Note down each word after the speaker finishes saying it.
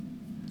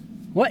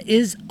What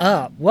is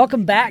up?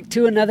 Welcome back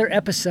to another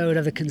episode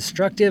of the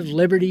Constructive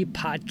Liberty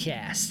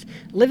Podcast.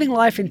 Living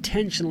life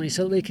intentionally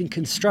so that we can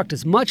construct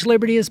as much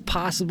liberty as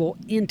possible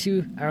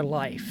into our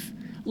life.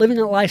 Living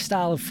a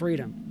lifestyle of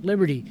freedom,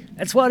 liberty.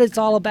 That's what it's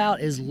all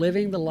about, is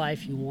living the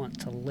life you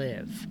want to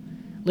live.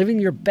 Living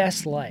your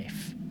best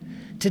life.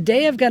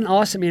 Today I've got an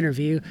awesome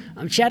interview.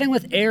 I'm chatting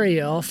with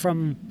Ariel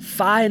from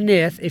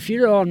Nyth. If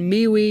you're on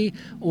MeWe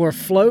or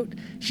Float,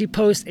 she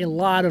posts a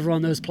lot over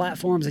on those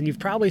platforms, and you've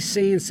probably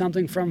seen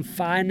something from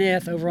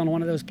Nyth over on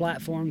one of those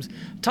platforms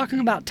talking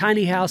about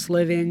tiny house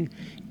living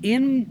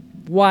in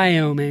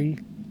Wyoming,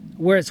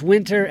 where it's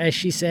winter, as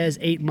she says,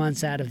 8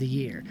 months out of the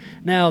year.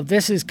 Now,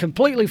 this is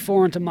completely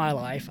foreign to my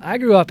life. I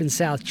grew up in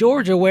South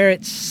Georgia, where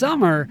it's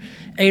summer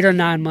 8 or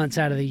 9 months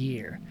out of the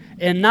year.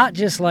 And not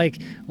just like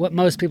what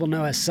most people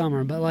know as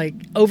summer, but like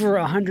over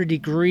 100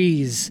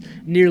 degrees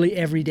nearly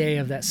every day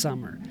of that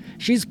summer.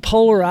 She's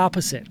polar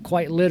opposite,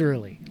 quite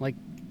literally. Like,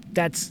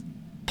 that's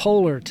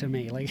polar to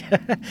me. Like,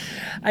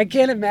 I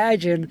can't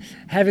imagine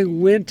having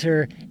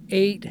winter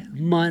 8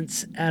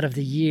 months out of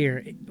the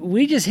year.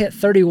 We just hit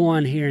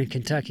 31 here in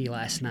Kentucky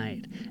last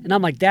night. And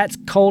I'm like, that's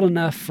cold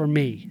enough for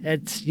me.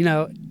 It's,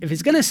 if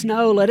it's going to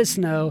snow, let it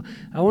snow.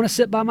 I want to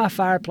sit by my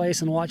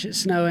fireplace and watch it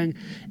snowing.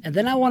 And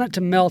then I want it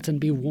to melt and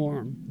be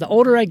warm. The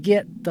older I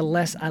get, the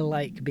less I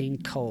like being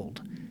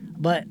cold.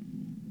 But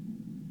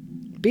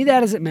be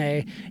that as it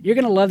may, you're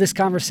going to love this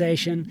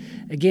conversation.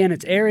 Again,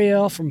 it's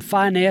Ariel from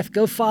Nyth.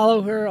 Go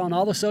follow her on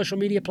all the social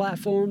media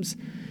platforms.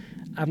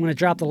 I'm going to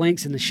drop the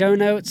links in the show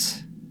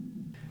notes.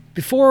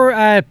 Before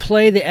I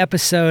play the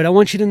episode, I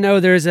want you to know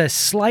there's a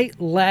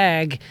slight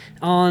lag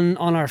on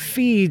our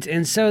feeds,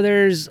 and so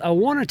there's a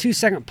 1 or 2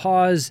 second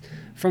pause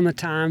from the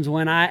times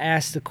when I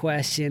ask the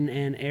question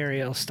and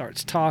Ariel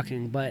starts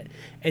talking. But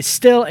it's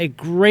still a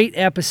great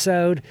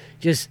episode.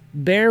 Just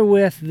bear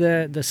with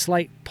the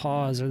slight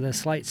pause or the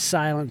slight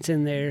silence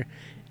in there.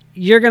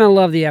 You're going to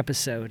love the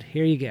episode.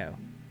 Here you go.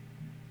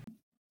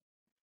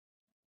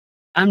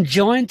 I'm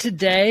joined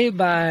today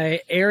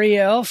by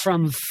Ariel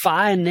from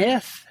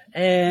Nyth.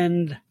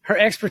 And her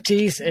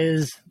expertise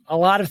is a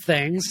lot of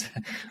things.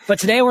 But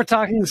today we're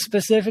talking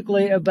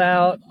specifically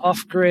about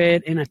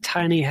off-grid in a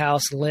tiny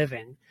house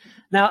living.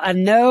 Now, I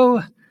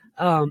know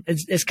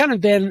it's kind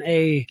of been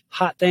a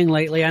hot thing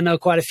lately. I know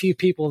quite a few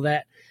people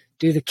that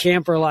do the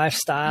camper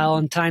lifestyle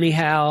and tiny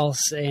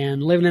house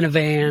and living in a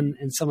van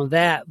and some of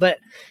that. But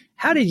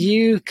how did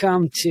you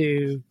come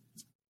to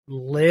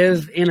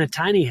live in a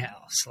tiny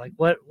house? Like,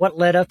 what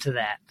led up to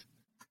that?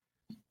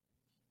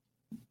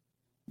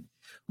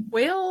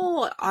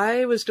 Well,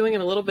 I was doing it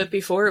a little bit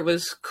before it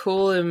was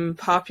cool and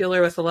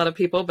popular with a lot of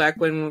people back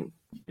when,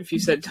 if you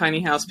said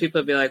tiny house, people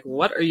would be like,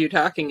 what are you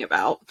talking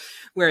about?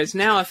 Whereas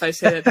now if I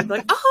say that, they'd be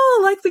like,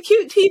 oh, like the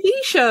cute TV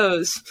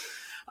shows.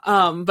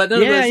 But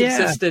none of those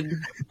existed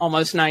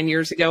almost 9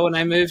 years ago when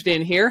I moved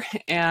in here.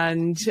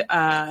 And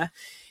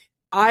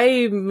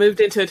I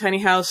moved into a tiny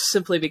house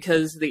simply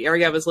because the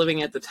area I was living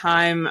in at the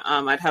time,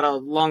 I'd had a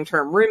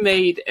long-term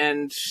roommate,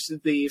 and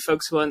the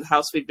folks who owned the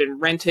house we'd been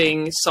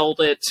renting sold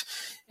it,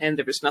 and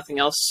there was nothing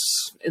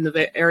else in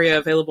the area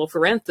available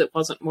for rent that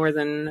wasn't more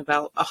than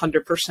about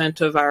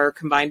 100% of our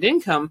combined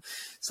income.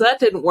 So that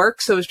didn't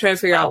work. So I was trying to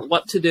figure out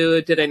what to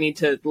do. Did I need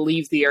to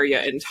leave the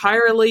area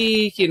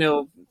entirely,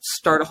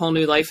 start a whole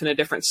new life in a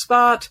different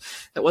spot?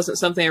 That wasn't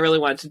something I really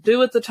wanted to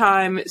do at the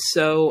time.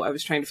 So I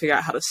was trying to figure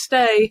out how to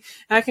stay.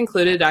 And I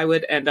concluded I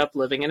would end up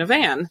living in a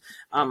van.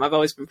 I've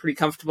always been pretty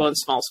comfortable in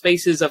small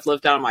spaces. I've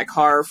lived out of my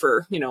car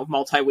for,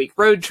 multi-week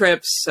road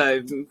trips.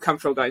 I'm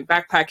comfortable going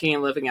backpacking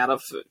and living out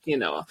of,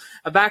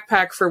 a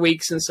backpack for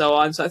weeks and so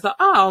on. So I thought,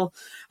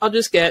 I'll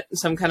just get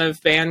some kind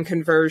of van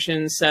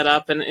conversion set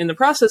up. And in the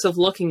process of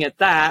looking at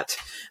that,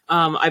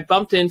 I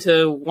bumped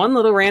into one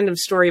little random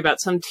story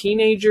about some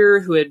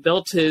teenager who had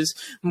built his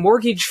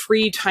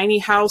mortgage-free tiny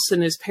house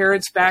in his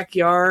parents'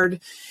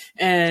 backyard.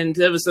 And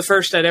it was the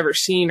first I'd ever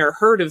seen or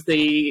heard of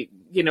the,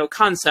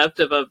 concept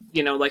of a,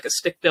 like a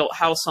stick-built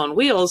house on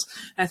wheels.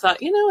 And I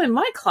thought, in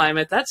my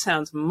climate, that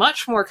sounds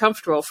much more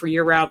comfortable for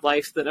year-round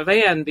life than a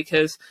van,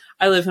 because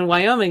I live in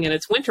Wyoming and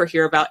it's winter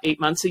here about 8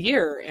 months a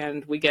year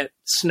and we get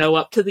snow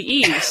up to the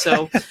eaves.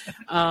 So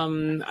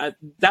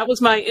that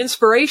was my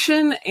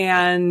inspiration,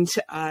 and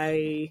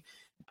I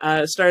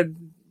started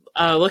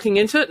looking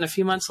into it. And a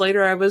few months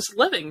later, I was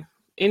living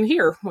in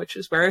here, which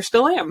is where I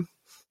still am.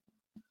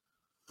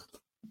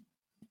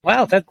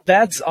 Wow,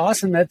 that's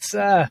awesome. That's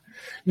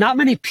not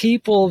many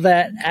people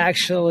that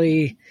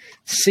actually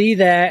see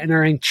that and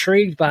are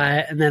intrigued by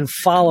it and then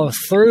follow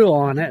through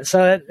on it.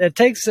 So it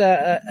takes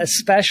a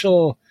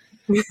special,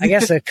 I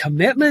guess, a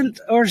commitment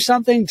or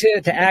something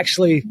to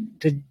actually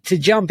to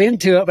jump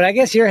into it. But I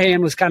guess your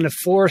hand was kind of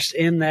forced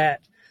in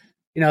that,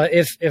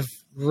 if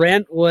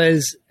rent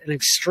was an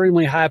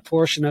extremely high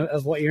portion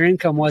of what your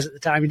income was at the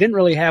time, you didn't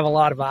really have a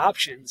lot of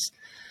options.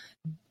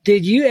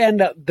 Did you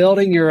end up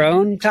building your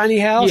own tiny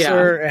house,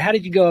 or how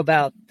did you go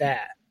about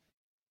that?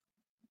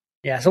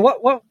 Yeah. So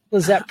what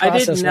was that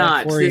process I did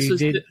not. like for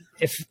you?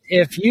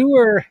 If you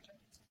were,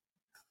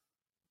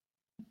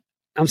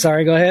 I'm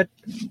sorry, go ahead.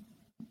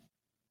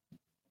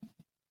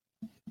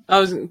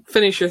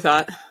 Finish your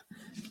thought.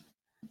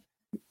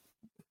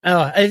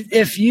 Oh,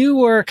 if you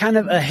were kind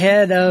of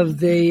ahead of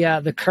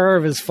the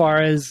curve as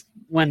far as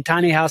when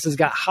tiny houses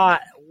got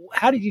hot,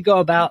 how did you go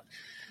about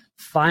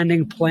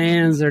finding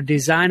plans or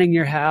designing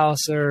your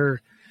house,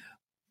 or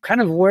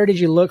kind of where did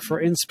you look for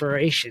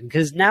inspiration?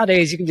 Because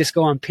nowadays you can just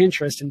go on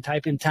Pinterest and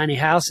type in tiny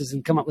houses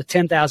and come up with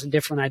 10,000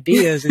 different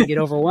ideas and get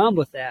overwhelmed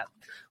with that.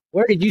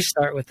 Where did you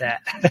start with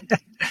that?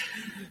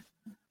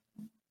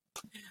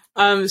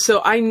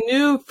 So I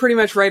knew pretty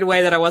much right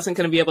away that I wasn't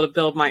going to be able to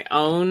build my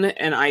own,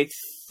 and I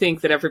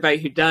think that everybody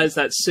who does,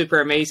 that's super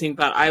amazing,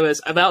 but I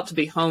was about to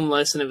be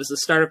homeless, and it was the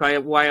start of my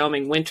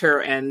Wyoming winter,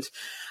 and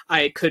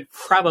I could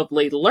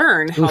probably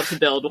learn how to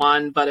build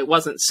one, but it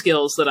wasn't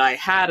skills that I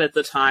had at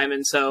the time,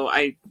 and so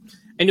I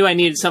knew I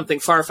needed something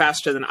far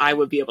faster than I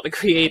would be able to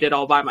create it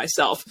all by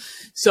myself.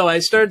 So I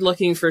started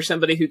looking for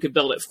somebody who could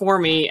build it for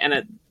me,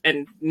 and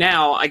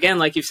now, again,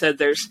 like you said,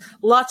 there's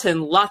lots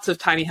and lots of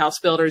tiny house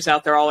builders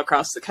out there all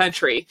across the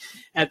country.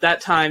 At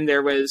that time,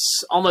 there was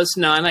almost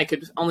none. I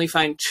could only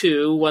find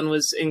two. One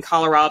was in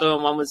Colorado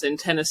and one was in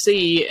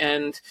Tennessee,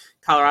 and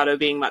Colorado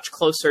being much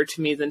closer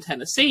to me than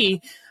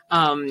Tennessee,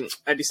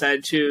 I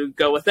decided to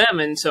go with them.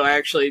 And so I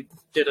actually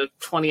did a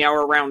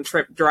 20-hour round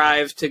trip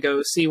drive to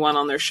go see one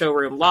on their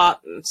showroom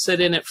lot and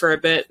sit in it for a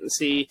bit and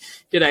see,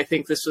 did I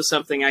think this was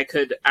something I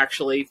could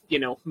actually,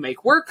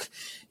 make work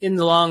in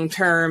the long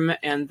term?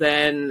 And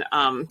then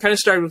kind of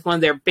started with one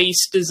of their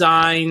base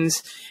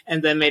designs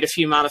and then made a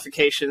few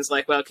modifications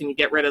like, well, can you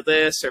get rid of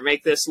this or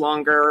make this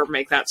longer or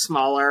make that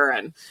smaller?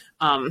 And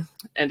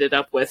ended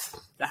up with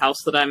the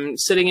house that I'm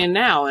sitting in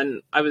now.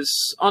 And I was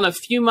on a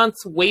few month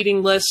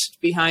waiting list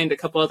behind a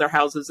couple other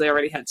houses they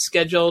already had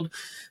scheduled.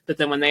 But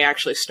then when they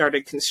actually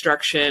started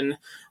construction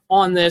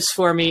on this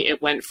for me,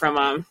 it went from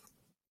a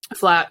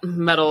flat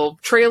metal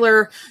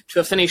trailer to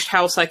a finished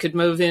house I could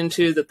move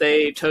into that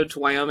they towed to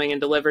Wyoming and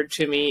delivered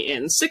to me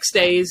in 6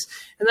 days.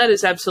 And that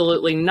is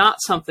absolutely not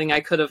something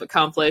I could have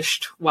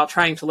accomplished while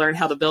trying to learn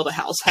how to build a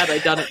house had I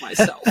done it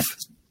myself.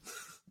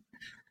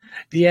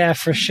 Yeah,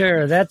 for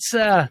sure. That's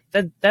a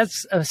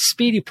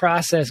speedy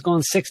process,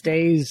 going 6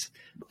 days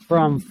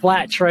from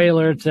flat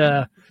trailer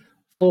to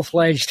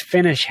full-fledged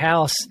finished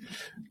house.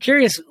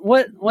 Curious,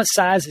 what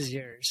size is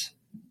yours?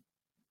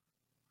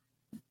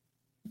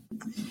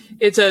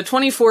 It's a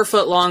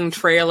 24-foot long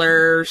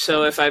trailer,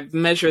 so if I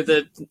measure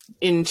the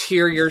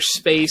interior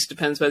space,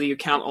 depends whether you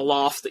count a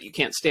loft that you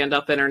can't stand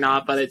up in or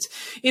not, but it's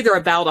either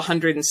about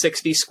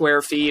 160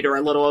 square feet or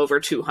a little over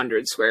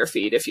 200 square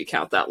feet if you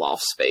count that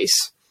loft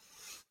space.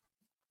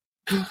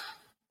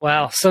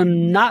 Wow, so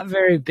not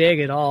very big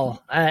at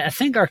all. I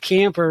think our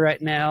camper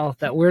right now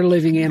that we're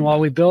living in while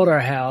we build our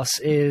house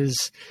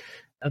is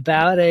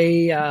about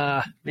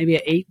maybe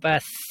an 8 by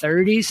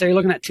 30. So you're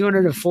looking at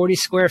 240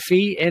 square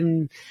feet,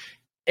 and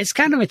it's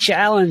kind of a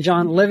challenge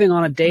on living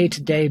on a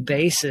day-to-day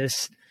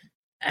basis.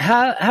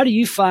 How do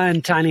you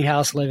find tiny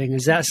house living?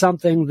 Is that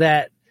something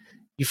that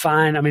you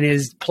find,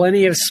 is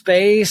plenty of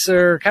space,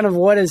 or kind of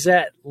what is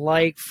that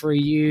like for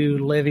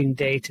you living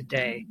day to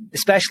day,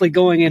 especially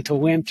going into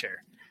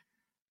winter?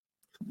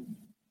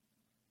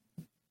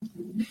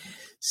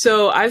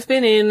 So I've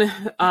been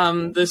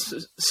in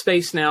this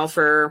space now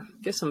for,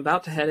 I guess I'm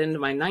about to head into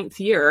my 9th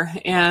year.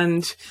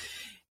 And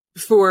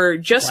for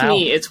just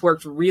me, it's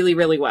worked really,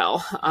 really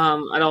well.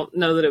 I don't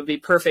know that it would be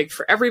perfect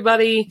for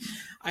everybody.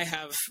 I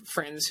have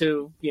friends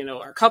who,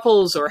 are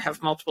couples or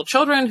have multiple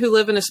children who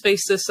live in a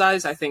space this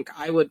size. I think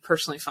I would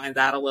personally find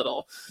that a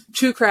little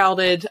too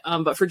crowded.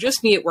 But for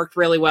just me, it worked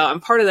really well. And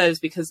part of that is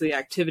because of the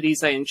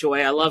activities I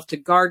enjoy. I love to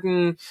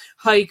garden,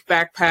 hike,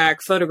 backpack,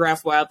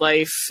 photograph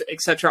wildlife,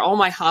 etc. All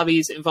my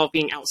hobbies involve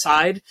being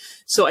outside.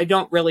 So I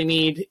don't really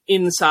need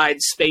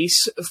inside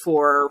space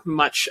for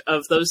much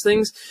of those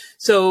things.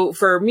 So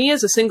for me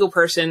as a single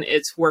person,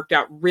 it's worked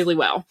out really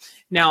well.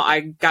 Now, I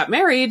got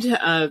married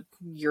a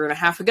year and a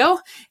half ago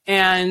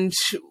and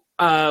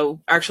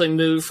actually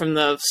moved from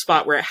the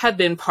spot where it had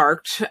been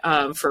parked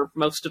for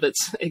most of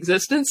its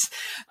existence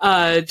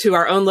to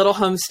our own little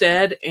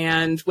homestead.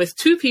 And with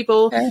 2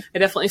 people, I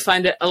definitely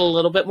find it a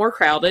little bit more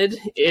crowded.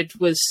 It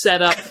was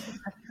set up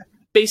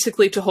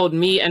basically to hold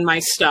me and my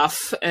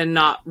stuff and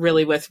not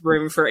really with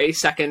room for a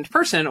second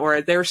person or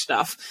their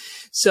stuff.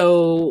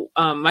 So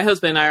my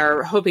husband and I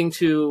are hoping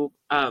to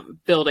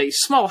build a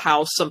small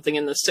house, something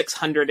in the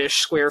 600-ish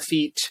square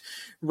feet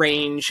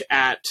range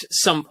at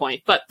some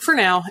point. But for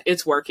now,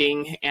 it's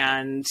working.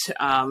 And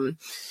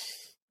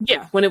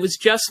when it was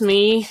just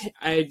me,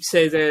 I'd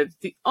say that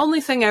the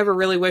only thing I ever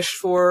really wished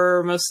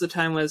for most of the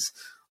time was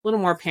a little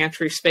more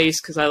pantry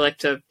space, because I like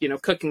to,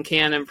 cook and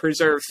can and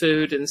preserve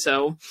food. And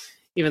so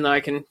even though I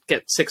can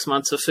get 6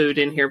 months of food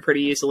in here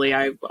pretty easily,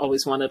 I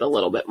always wanted a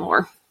little bit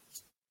more.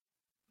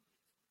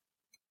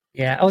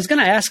 Yeah, I was going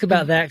to ask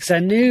about that because I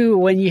knew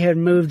when you had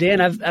moved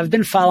in. I've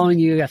been following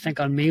you, I think,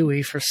 on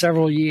MeWe for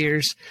several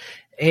years,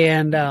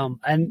 and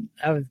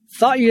I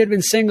thought you had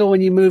been single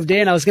when you moved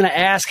in. I was going to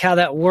ask how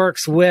that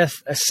works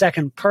with a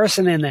second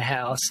person in the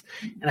house,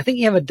 and I think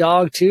you have a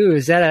dog too.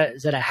 Is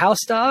that a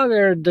house dog,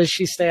 or does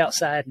she stay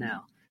outside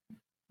now?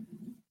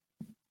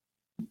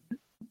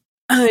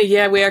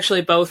 Yeah, we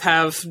actually both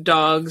have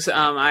dogs.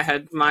 I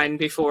had mine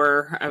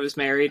before I was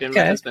married, and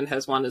my husband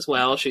has one as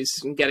well. She's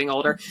getting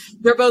older.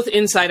 They're both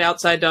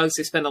inside-outside dogs.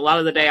 They spend a lot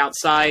of the day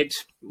outside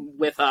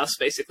with us,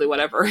 basically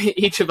whatever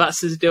each of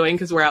us is doing,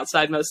 because we're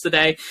outside most of the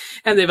day,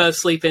 and they both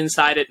sleep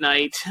inside at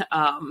night.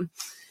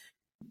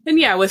 And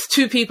yeah, with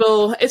two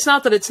people, it's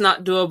not that it's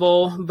not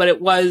doable, but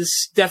it was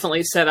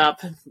definitely set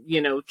up,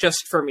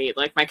 just for me.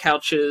 Like, my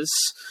couch is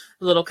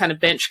a little kind of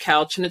bench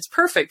couch, and it's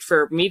perfect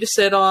for me to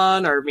sit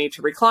on or me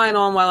to recline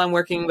on while I'm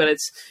working, but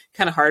it's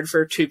kind of hard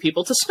for two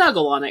people to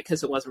snuggle on it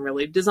because it wasn't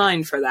really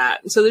designed for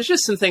that. And so there's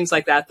just some things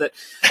like that that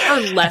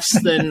are less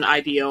than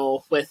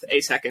ideal with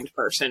a second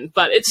person,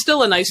 but it's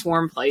still a nice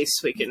warm place.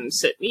 We can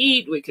sit and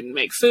eat, we can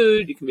make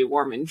food, you can be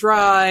warm and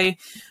dry.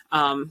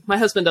 My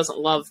husband doesn't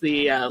love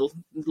the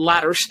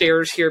ladder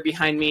stairs here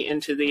behind me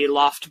into the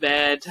loft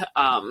bed.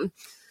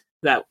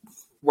 That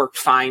worked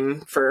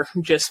fine for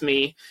just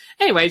me.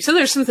 Anyway, so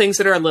there's some things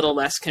that are a little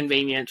less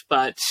convenient,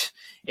 but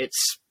it's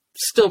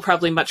still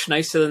probably much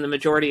nicer than the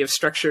majority of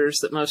structures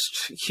that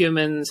most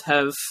humans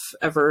have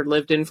ever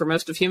lived in for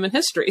most of human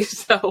history.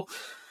 So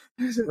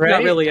there's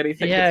not really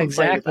anything to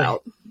complain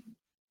about.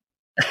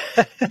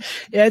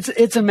 Yeah,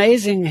 it's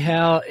amazing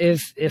how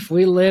if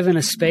we live in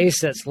a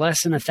space that's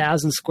less than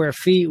 1,000 square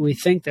feet, we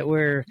think that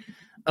we're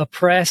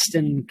oppressed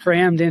and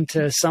crammed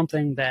into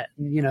something that,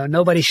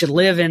 nobody should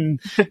live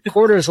in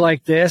quarters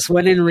like this,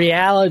 when in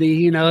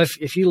reality,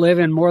 if you live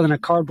in more than a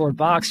cardboard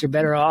box, you're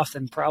better off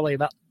than probably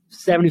about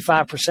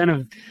 75%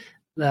 of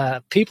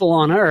the people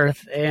on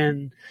earth.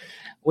 And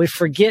we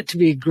forget to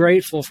be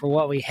grateful for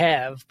what we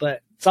have,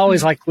 but it's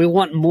always like we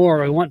want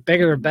more, we want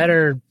bigger,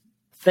 better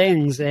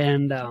things,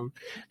 and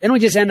then we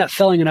just end up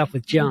filling it up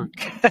with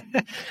junk.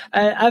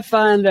 I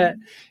find that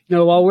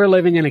while we're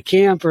living in a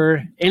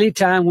camper,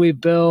 anytime we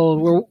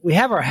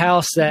have our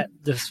house that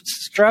the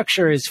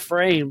structure is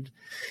framed,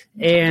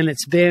 and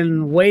it's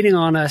been waiting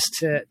on us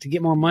to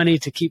get more money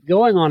to keep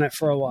going on it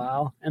for a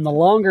while, and the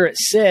longer it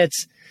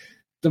sits,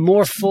 the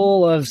more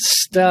full of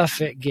stuff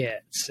it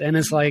gets. And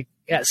it's like,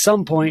 at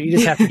some point you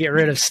just have to get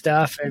rid of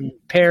stuff and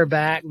pare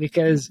back,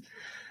 because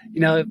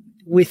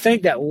we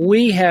think that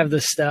we have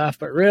the stuff,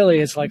 but really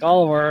it's like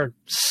all of our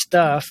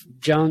stuff,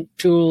 junk,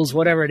 tools,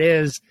 whatever it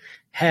is,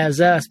 has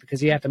us,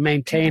 because you have to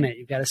maintain it.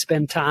 You've got to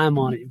spend time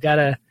on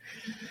it.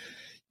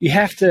 You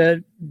have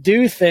to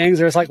do things,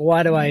 or it's like,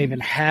 why do I even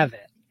have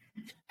it?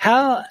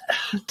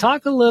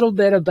 Talk a little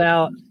bit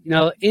about,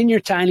 in your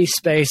tiny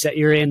space that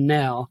you're in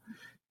now,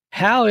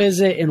 how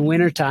is it in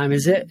wintertime?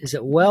 Is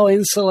it well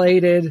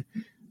insulated?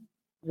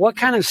 What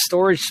kind of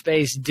storage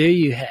space do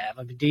you have?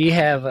 I mean, do you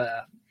have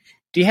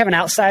an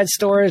outside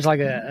storage,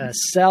 like a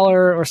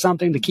cellar or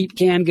something to keep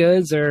canned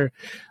goods, or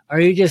are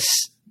you just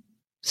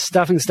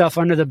stuffing stuff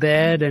under the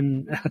bed?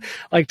 And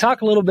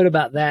talk a little bit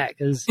about that,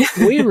 because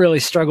we really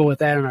struggle with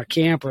that in our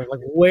camper,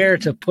 like where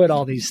to put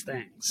all these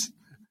things.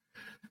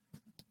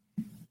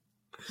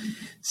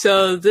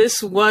 So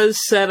this was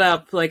set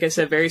up, like I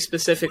said, very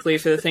specifically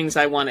for the things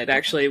I wanted.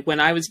 Actually, when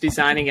I was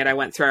designing it, I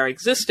went through our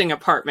existing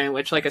apartment,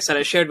 which, like I said,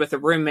 I shared with a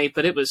roommate,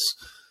 but it was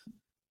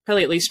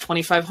probably at least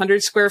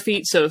 2,500 square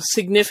feet, so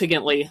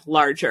significantly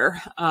larger.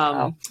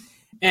 Wow.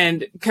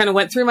 And kind of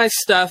went through my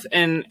stuff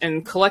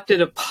and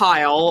collected a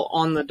pile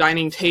on the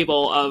dining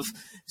table of,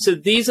 so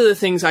these are the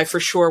things I for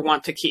sure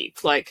want to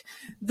keep. Like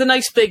the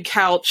nice big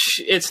couch,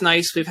 it's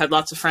nice. We've had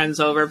lots of friends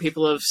over.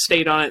 People have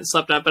stayed on it and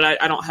slept on it, but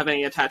I don't have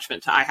any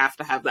attachment to I have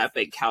to have that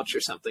big couch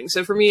or something.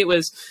 So for me, it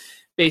was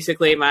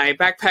basically my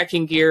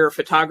backpacking gear,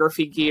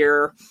 photography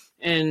gear,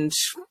 and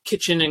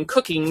kitchen and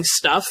cooking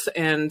stuff,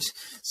 and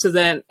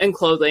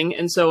clothing.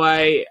 And so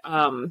I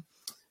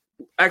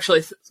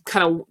actually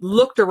kind of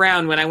looked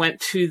around when I went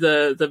to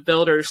the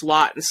builder's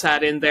lot and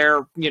sat in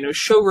their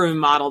showroom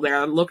model there.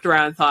 I looked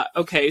around and thought,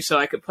 okay, so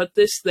I could put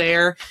this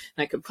there,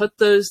 and I could put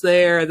those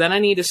there. Then I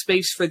need a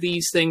space for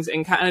these things,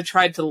 and kind of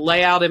tried to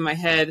lay out in my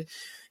head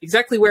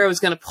exactly where I was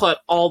going to put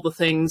all the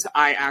things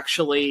I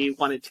actually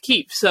wanted to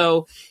keep.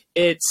 So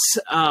it's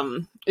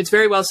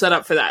very well set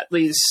up for that.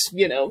 These,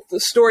 the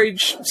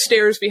storage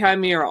stairs behind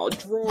me are all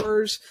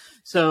drawers,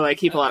 so I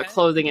keep a lot of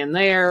clothing in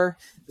there.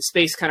 The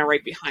space kind of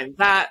right behind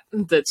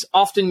that's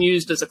often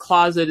used as a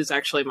closet is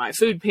actually my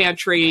food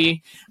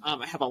pantry.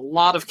 I have a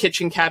lot of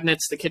kitchen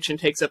cabinets. The kitchen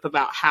takes up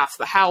about half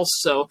the house,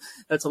 so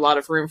that's a lot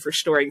of room for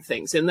storing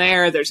things in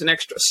there. There's an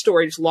extra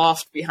storage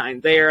loft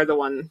behind there. The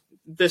one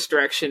this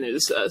direction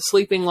is a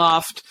sleeping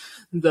loft,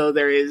 though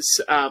there is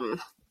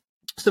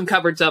some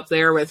cupboards up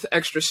there with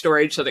extra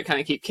storage so to kind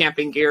of keep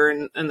camping gear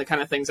and the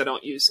kind of things I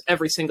don't use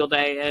every single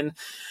day.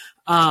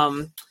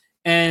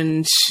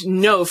 And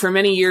no, for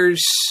many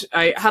years,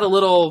 I had a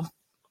little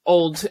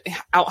old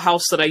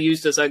outhouse that I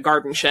used as a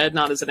garden shed,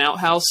 not as an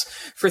outhouse,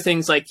 for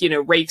things like,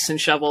 rakes and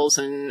shovels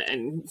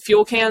and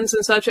fuel cans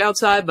and such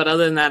outside. But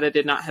other than that, I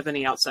did not have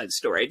any outside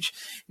storage.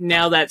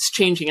 Now that's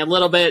changing a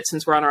little bit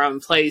since we're on our own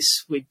place.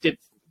 We did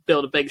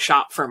build a big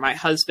shop for my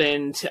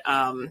husband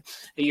a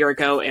year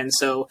ago, and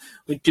so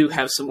we do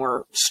have some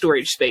more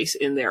storage space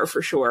in there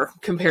for sure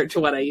compared to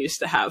what I used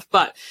to have.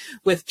 But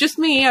with just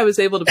me, I was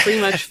able to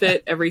pretty much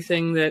fit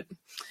everything that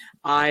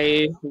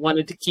I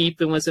wanted to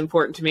keep and was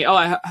important to me. Oh,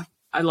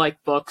 I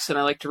like books and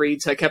I like to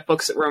read, so I kept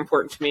books that were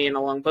important to me, and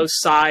along both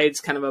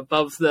sides, kind of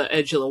above the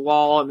edge of the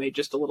wall, I made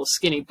just a little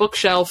skinny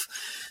bookshelf,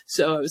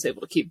 so I was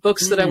able to keep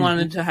books that I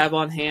wanted to have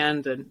on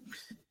hand, and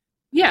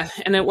yeah,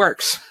 and it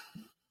works.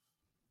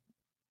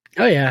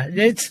 Oh yeah,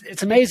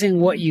 it's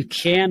amazing what you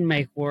can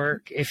make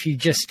work if you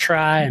just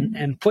try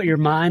and put your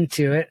mind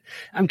to it.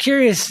 I'm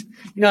curious,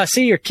 I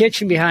see your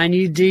kitchen behind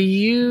you. Do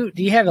you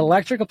have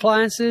electric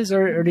appliances,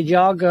 or did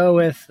y'all go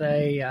with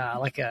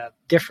like a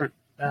different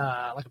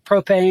like a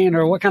propane,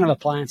 or what kind of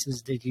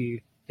appliances did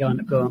you end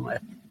up going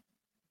with?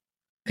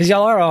 Because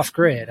y'all are off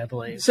grid, I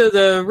believe. So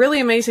the really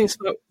amazing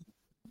spot.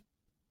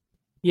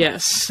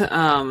 Yes,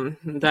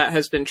 that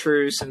has been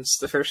true since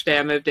the first day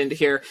I moved into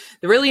here.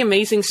 The really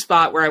amazing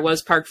spot where I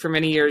was parked for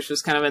many years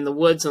was kind of in the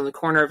woods on the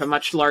corner of a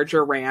much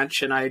larger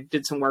ranch, and I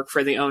did some work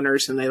for the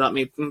owners, and they let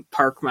me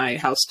park my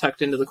house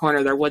tucked into the corner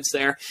of their woods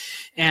there.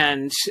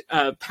 And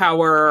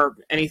power or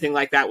anything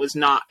like that was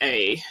not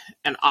an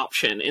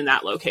option in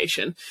that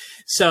location.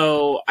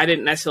 So I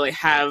didn't necessarily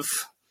have...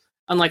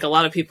 Unlike a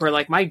lot of people are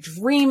like, my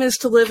dream is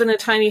to live in a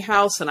tiny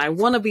house and I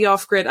want to be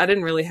off grid. I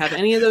didn't really have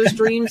any of those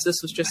dreams.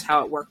 This was just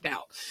how it worked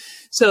out.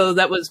 So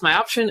that was my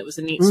option. It was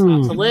a neat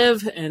spot to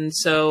live. And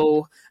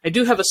so I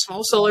do have a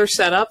small solar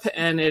setup,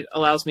 and it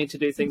allows me to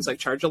do things like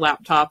charge a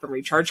laptop and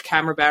recharge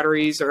camera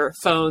batteries or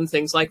phone,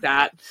 things like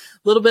that. A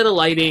little bit of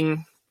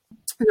lighting.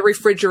 The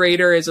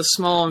refrigerator is a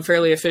small and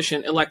fairly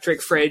efficient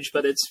electric fridge,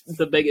 but it's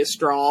the biggest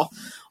draw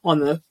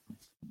on the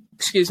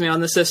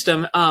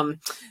system.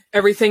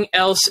 Everything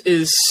else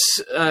is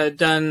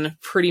done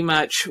pretty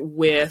much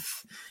with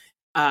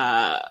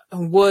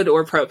wood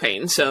or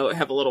propane. So I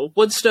have a little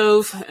wood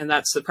stove, and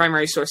that's the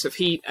primary source of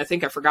heat. I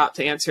think I forgot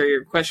to answer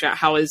your question,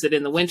 how is it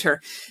in the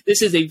winter?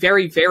 This is a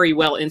very, very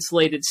well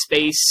insulated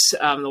space.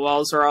 The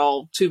walls are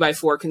all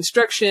 2x4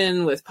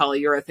 construction with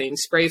polyurethane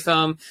spray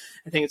foam.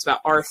 I think it's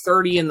about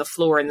R30 in the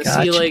floor and the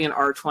ceiling, and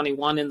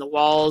R21 in the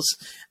walls.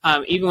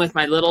 Even with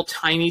my little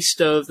tiny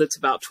stove that's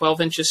about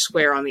 12 inches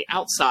square on the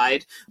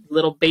outside,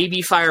 little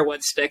baby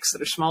firewood sticks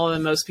that are smaller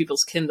than most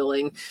people's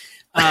kindling,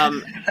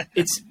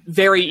 it's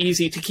very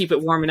easy to keep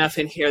it warm enough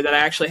in here that I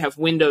actually have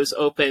windows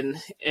open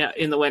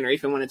in the winter,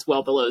 even when it's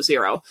well below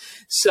zero.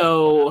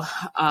 So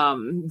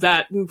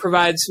that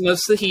provides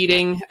most of the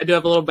heating. I do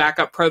have a little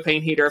backup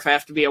propane heater if I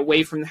have to be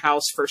away from the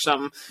house for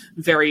some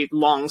very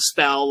long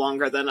spell,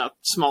 longer than a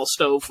small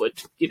stove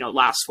would,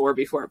 last for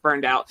before it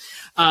burned out.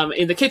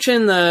 In the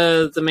kitchen,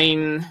 the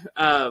main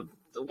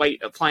the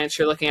white appliance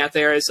you're looking at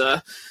there is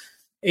a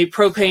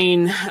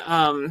propane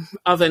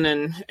oven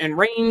and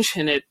range,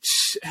 and it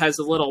has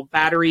a little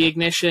battery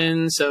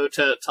ignition. So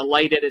to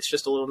light it, it's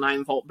just a little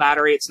 9-volt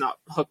battery. It's not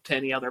hooked to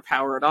any other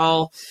power at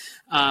all.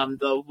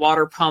 The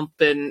water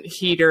pump and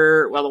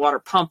heater, well, the water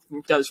pump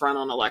does run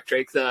on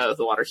electric. The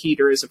water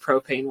heater is a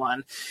propane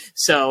one.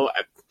 So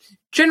I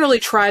generally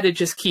try to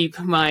just keep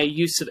my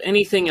use of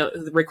anything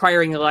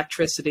requiring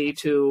electricity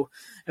to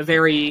a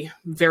very,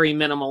 very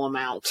minimal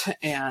amount.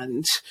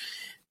 And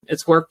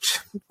it's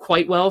worked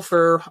quite well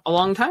for a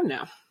long time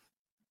now.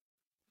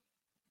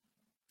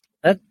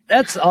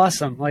 That's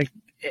awesome. Like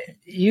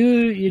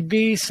you'd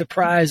be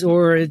surprised,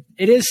 or it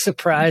is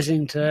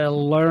surprising to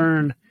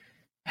learn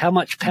how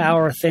much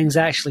power things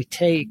actually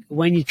take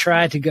when you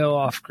try to go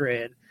off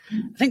grid.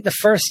 I think the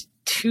first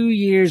 2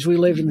 years we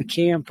lived in the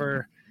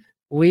camper,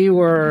 we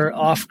were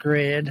off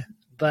grid,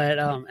 but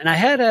and I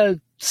had a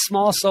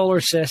small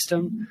solar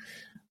system,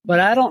 but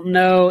I don't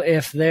know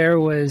if there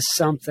was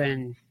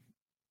something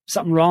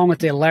wrong with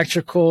the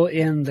electrical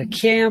in the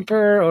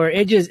camper, or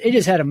it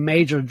just had a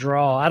major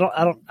draw.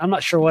 I'm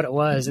not sure what it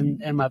was.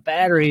 And my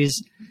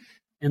batteries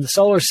in the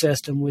solar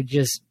system would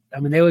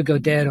they would go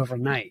dead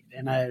overnight.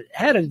 And I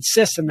had a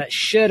system that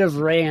should have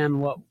ran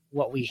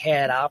what we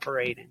had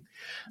operating.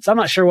 So I'm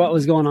not sure what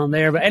was going on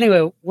there, but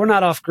anyway, we're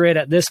not off grid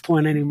at this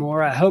point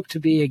anymore. I hope to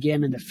be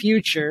again in the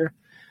future,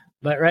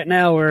 but right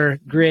now we're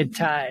grid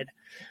tied.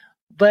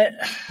 But,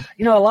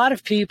 a lot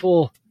of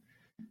people,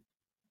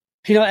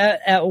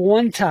 at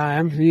one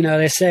time,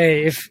 they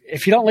say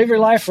if you don't live your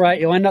life right,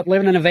 you'll end up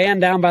living in a van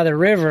down by the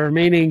river,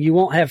 meaning you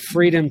won't have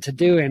freedom to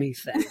do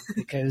anything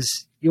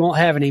because you won't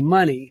have any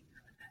money.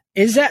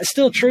 Is that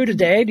still true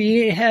today? Do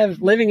you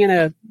have living in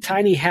a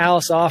tiny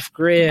house off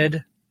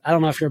grid? I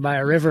don't know if you're by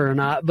a river or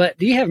not, but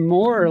do you have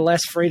more or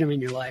less freedom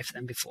in your life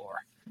than before?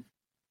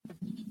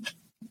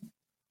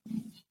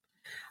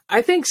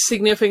 I think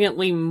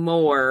significantly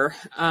more.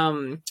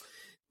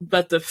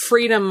 But the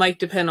freedom might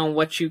depend on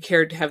what you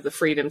care to have the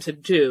freedom to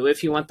do.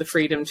 If you want the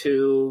freedom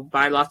to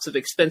buy lots of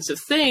expensive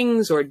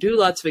things or do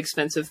lots of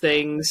expensive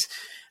things,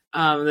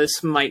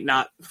 this might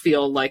not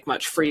feel like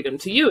much freedom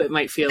to you. It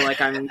might feel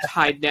like I'm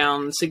tied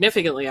down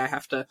significantly. I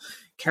have to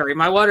carry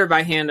my water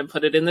by hand and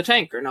put it in the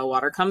tank, or no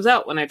water comes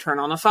out when I turn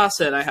on a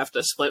faucet. I have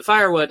to split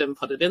firewood and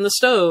put it in the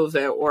stove,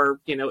 or,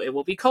 it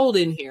will be cold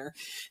in here,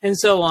 and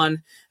so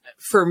on.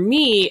 For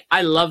me,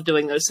 I love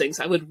doing those things.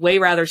 I would way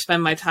rather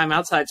spend my time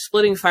outside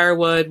splitting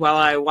firewood while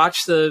I watch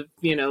the,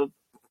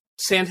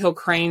 sandhill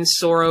cranes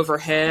soar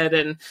overhead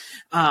and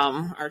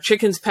our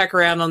chickens peck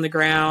around on the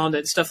ground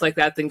and stuff like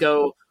that than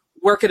go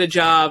work at a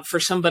job for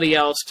somebody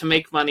else to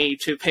make money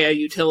to pay a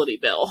utility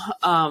bill.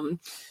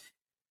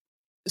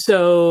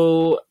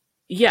 So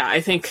yeah,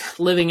 I think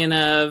living in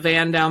a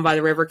van down by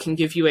the river can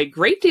give you a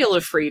great deal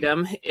of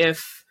freedom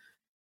if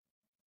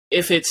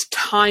it's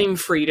time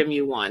freedom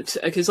you want.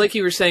 Because like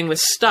you were saying with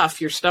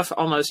stuff, your stuff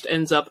almost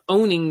ends up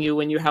owning you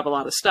when you have a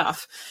lot of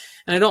stuff.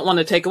 And I don't want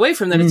to take away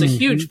from that. It's a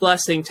huge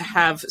blessing to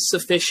have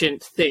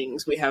sufficient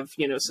things. We have,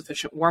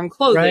 sufficient warm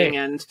clothing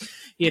and,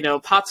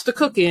 pots to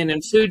cook in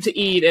and food to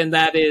eat. And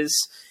that is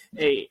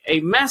a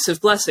massive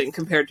blessing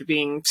compared to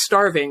being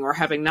starving or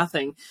having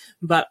nothing.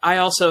 But I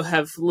also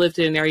have lived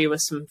in an area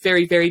with some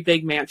very, very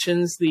big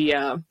mansions.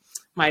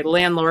 My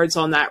landlords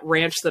on that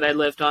ranch that I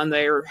lived on,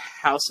 their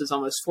house is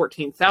almost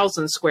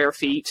 14,000 square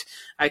feet.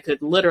 I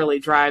could literally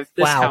drive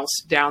this house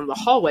down the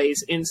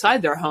hallways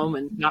inside their home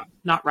and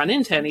not run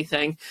into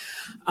anything.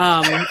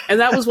 And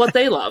that was what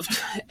they loved.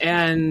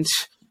 And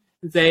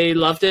they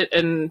loved it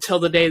until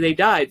the day they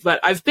died. But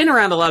I've been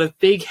around a lot of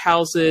big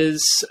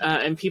houses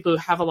and people who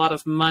have a lot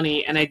of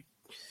money. And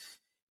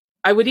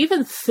I would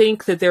even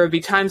think that there would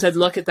be times I'd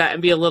look at that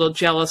and be a little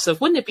jealous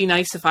of, wouldn't it be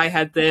nice if I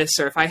had this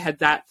or if I had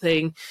that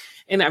thing?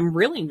 And I'm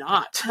really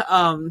not.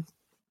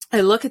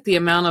 I look at the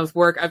amount of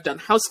work. I've done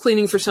house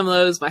cleaning for some of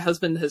those. My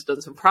husband has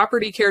done some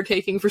property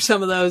caretaking for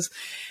some of those.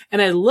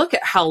 And I look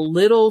at how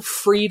little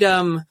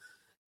freedom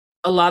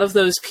a lot of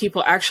those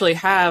people actually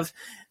have.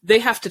 They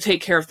have to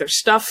take care of their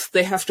stuff.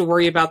 They have to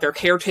worry about their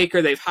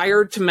caretaker they've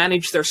hired to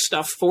manage their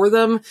stuff for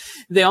them.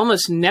 They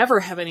almost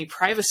never have any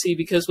privacy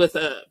because with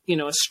a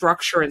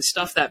structure and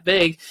stuff that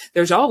big,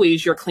 there's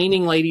always your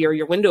cleaning lady or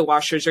your window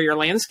washers or your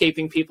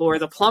landscaping people or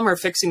the plumber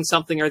fixing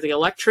something or the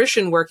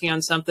electrician working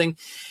on something.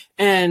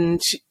 And,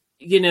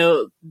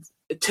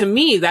 to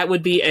me, that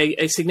would be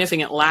a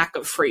significant lack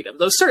of freedom.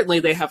 Though certainly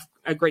they have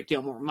a great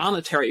deal more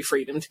monetary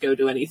freedom to go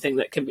do anything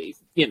that can be,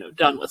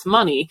 done with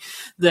money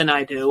than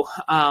I do.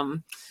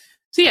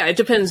 So yeah, it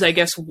depends, I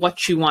guess,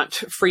 what you want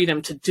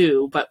freedom to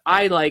do. But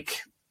I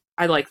like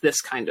this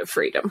kind of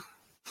freedom.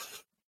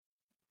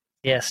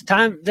 Yes,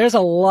 time. There's a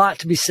lot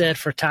to be said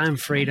for time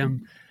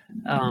freedom.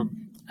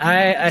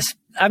 I'm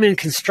in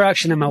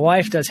construction, and my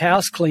wife does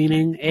house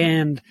cleaning,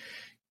 and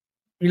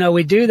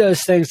we do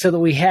those things so that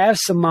we have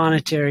some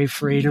monetary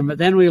freedom, but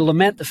then we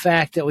lament the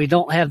fact that we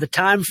don't have the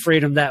time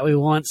freedom that we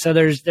want. So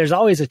there's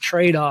always a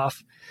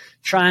trade-off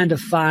trying to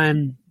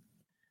find,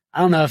 I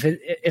don't know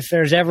if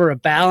there's ever a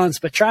balance,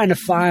 but trying to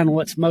find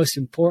what's most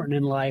important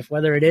in life,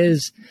 whether it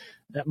is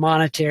that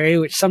monetary,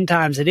 which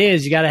sometimes it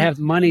is, you got to have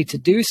the money to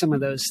do some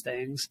of those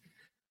things.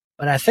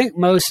 But I think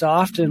most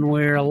often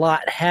we're a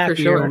lot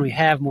happier when we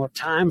have more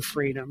time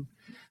freedom.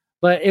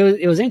 But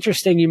it was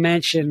interesting you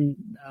mentioned,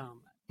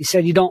 you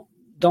said you don't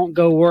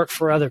go work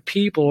for other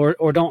people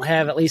or don't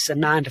have at least a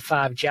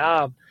 9-to-5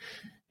 job.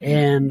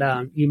 And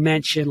you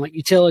mentioned like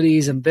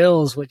utilities and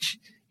bills, which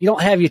you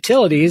don't have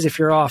utilities if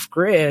you're off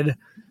grid.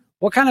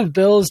 What kind of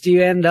bills do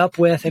you end up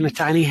with in a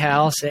tiny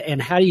house, and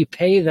how do you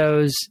pay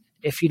those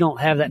if you don't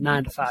have that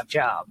 9-to-5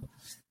 job?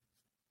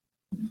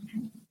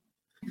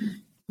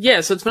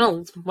 Yeah, so it's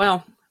been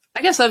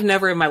I guess I've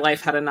never in my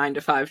life had a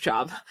 9-to-5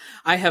 job.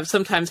 I have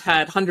sometimes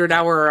had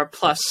 100-hour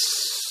plus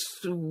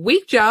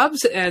week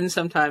jobs and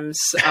sometimes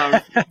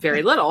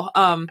very little.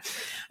 I've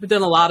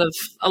done a lot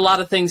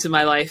of things in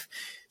my life.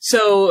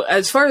 So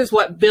as far as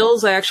what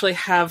bills I actually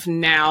have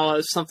now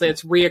is something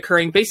that's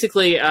reoccurring.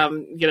 Basically, a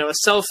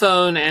cell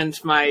phone, and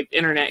my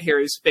internet here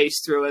is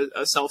based through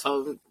a cell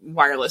phone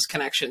wireless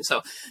connection.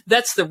 So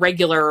that's the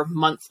regular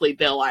monthly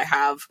bill I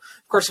have.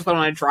 Of course, if I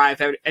want to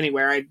drive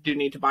anywhere, I do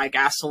need to buy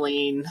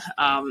gasoline.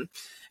 I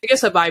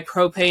guess I buy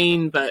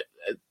propane, but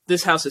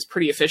this house is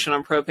pretty efficient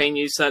on propane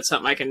use. So that's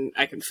something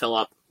I can fill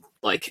up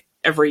like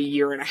every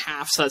year and a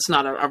half. So it's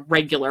not a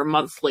regular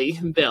monthly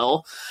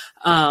bill.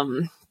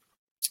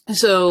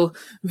 So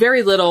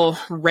very little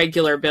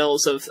regular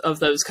bills of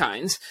those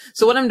kinds.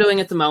 So what I'm doing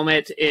at the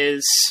moment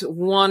is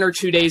 1 or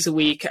 2 days a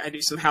week, I do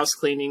some house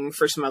cleaning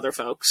for some other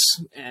folks.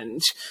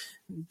 And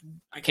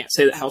I can't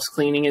say that house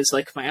cleaning is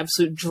like my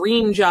absolute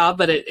dream job,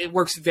 but it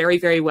works very,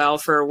 very well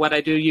for what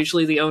I do.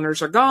 Usually the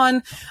owners are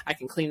gone. I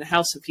can clean the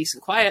house in peace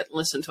and quiet,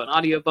 listen to an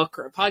audiobook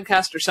or a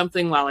podcast or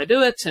something while I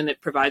do it. And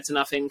it provides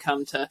enough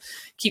income to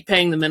keep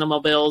paying the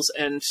minimal bills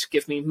and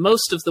give me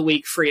most of the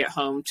week free at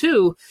home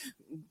too.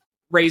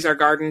 Raise our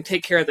garden,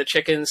 take care of the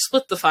chickens,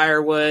 split the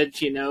firewood,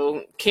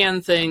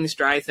 can things,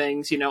 dry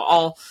things,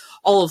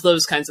 all of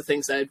those kinds of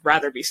things that I'd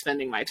rather be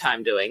spending my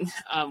time doing.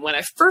 When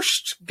I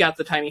first got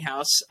the tiny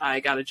house, I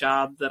got a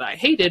job that I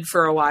hated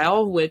for a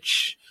while,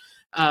 which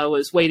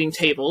was waiting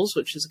tables,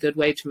 which is a good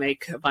way to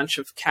make a bunch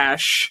of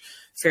cash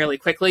fairly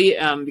quickly,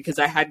 because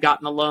I had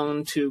gotten a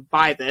loan to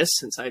buy this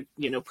since I,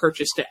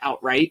 purchased it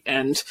outright,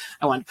 and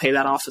I wanted to pay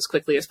that off as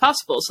quickly as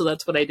possible. So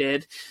that's what I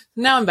did.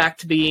 Now I'm back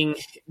to being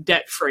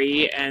debt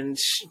free and,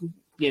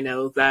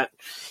 that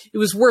it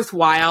was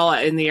worthwhile.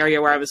 In the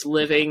area where I was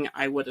living,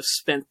 I would have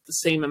spent the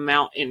same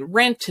amount in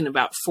rent in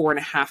about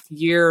 4.5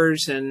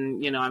 years.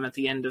 And, I'm at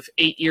the end of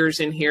 8 years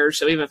in here.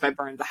 So even if I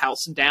burned the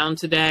house down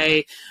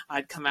today,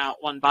 I'd come out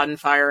one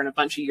bonfire and a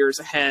bunch of years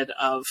ahead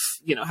of,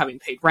 having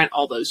paid rent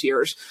all those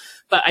years.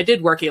 But I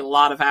did work a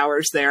lot of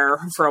hours there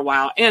for a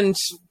while and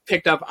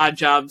picked up odd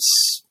jobs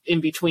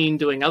in between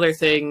doing other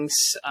things.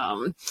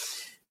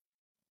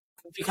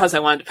 Because I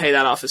wanted to pay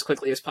that off as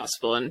quickly as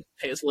possible and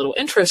pay as little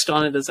interest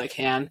on it as I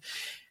can.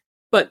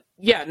 But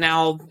yeah,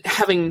 now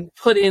having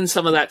put in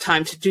some of that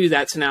time to do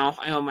that, so now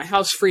I own my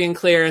house free and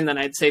clear, and then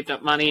I'd saved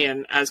up money,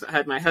 and as I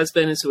had my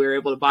husband, and so we were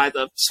able to buy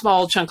the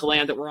small chunk of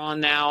land that we're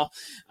on now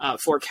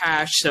for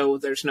cash, so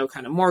there's no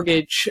kind of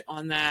mortgage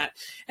on that.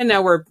 And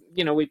now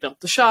we built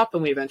the shop,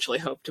 and we eventually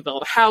hope to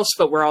build a house,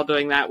 but we're all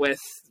doing that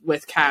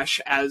with cash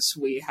as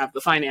we have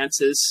the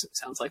finances. It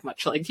sounds like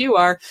much like you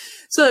are.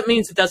 So that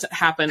means it doesn't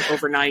happen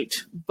overnight,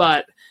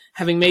 but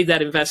having made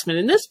that investment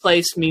in this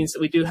place means that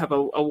we do have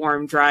a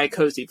warm, dry,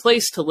 cozy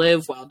place to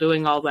live while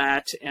doing all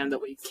that, and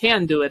that we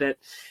can do it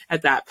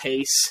at that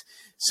pace.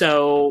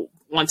 So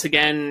once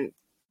again,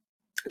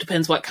 it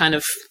depends what kind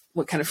of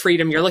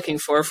freedom you're looking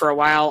for. For a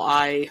while,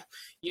 I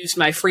used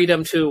my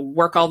freedom to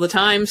work all the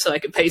time so I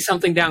could pay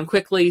something down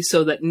quickly,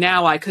 so that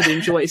now I could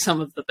enjoy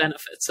some of the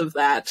benefits of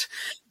that,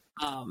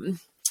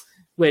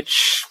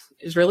 which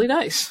is really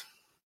nice.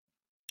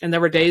 And there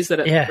were days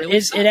that it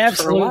really sucked it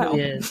absolutely for a while.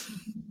 is.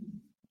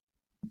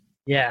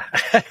 Yeah.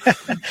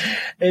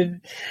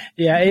 It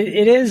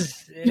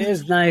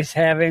is nice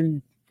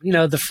having,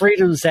 the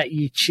freedoms that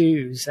you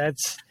choose. I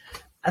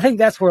think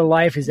that's where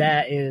life is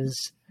at,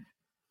 is,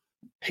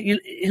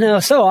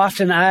 so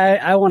often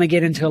I want to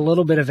get into a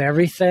little bit of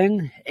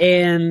everything.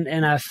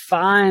 And I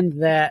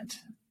find that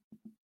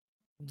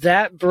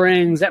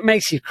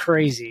makes you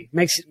crazy,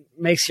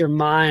 makes your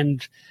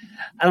mind,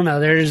 I don't know,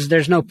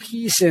 there's no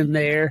peace in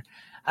there.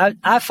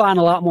 I find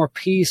a lot more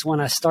peace when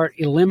I start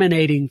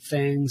eliminating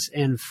things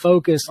and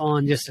focus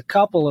on just a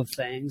couple of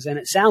things. And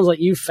it sounds like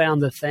you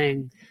found the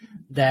thing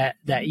that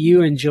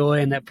you enjoy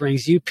and that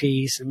brings you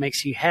peace and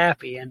makes you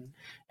happy.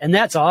 And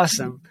that's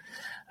awesome.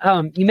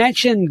 You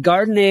mentioned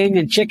gardening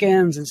and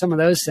chickens and some of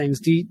those things.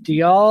 Do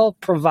y'all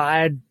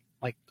provide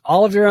like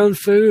all of your own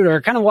food,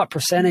 or kind of what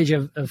percentage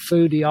of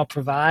food do y'all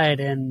provide?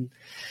 And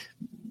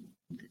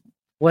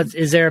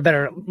is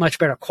there much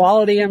better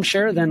quality, I'm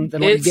sure, than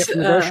what you get from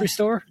the grocery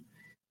store?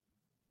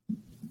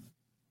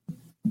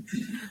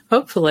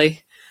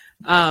 Hopefully.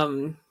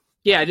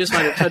 I just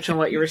wanted to touch on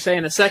what you were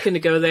saying a second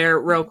ago there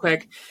real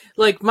quick.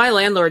 Like my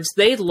landlords,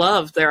 they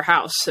loved their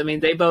house. I mean,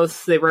 they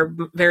were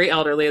very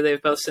elderly.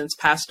 They've both since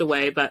passed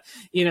away, but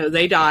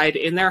they died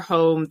in their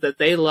home that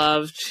they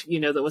loved,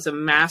 that was a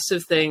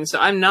massive thing. So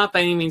I'm not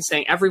by any means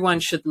saying everyone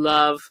should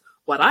love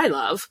what I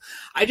love.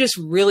 I just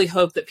really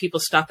hope that people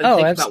stop and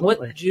think absolutely.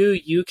 about, what do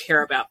you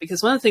care about?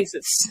 Because one of the things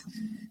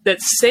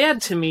that's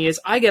sad to me is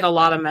I get a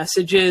lot of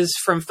messages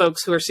from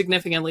folks who are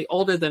significantly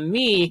older than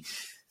me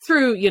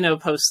through,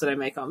 posts that I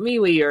make on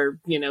MeWe or,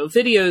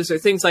 videos or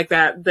things like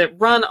that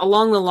run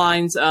along the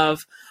lines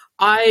of,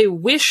 I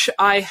wish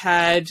I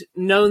had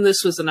known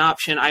this was an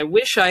option. I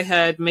wish I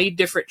had made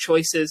different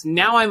choices.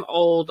 Now I'm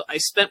old. I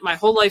spent my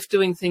whole life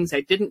doing things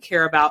I didn't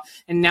care about,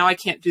 and now I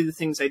can't do the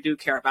things I do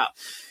care about.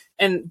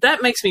 And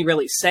that makes me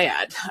really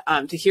sad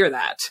to hear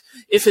that.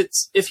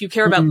 If you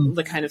care about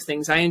the kind of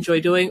things I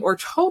enjoy doing or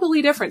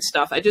totally different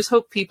stuff, I just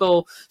hope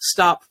people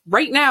stop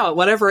right now at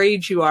whatever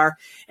age you are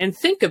and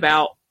think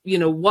about,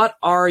 what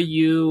are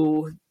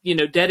you,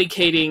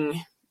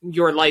 dedicating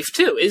your life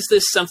to? Is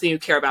this something you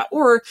care about?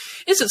 Or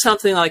is it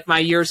something like my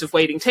years of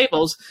waiting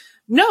tables?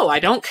 No, I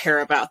don't care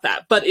about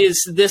that. But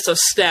is this a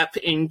step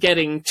in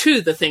getting to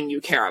the thing you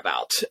care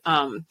about?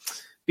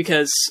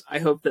 Because I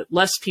hope that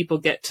less people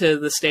get to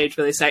the stage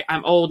where they say,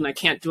 I'm old and I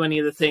can't do any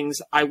of the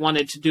things I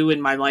wanted to do in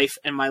my life,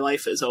 and my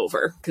life is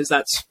over, because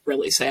that's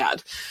really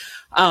sad.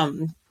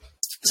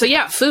 So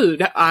yeah,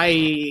 food.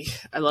 I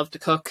love to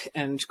cook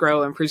and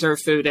grow and preserve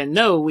food. And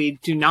no, we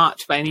do not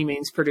by any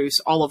means produce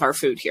all of our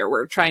food here.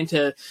 We're trying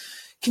to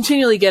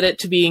continually get it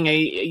to being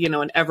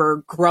an ever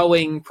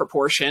growing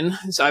proportion.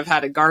 So I've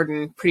had a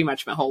garden pretty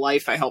much my whole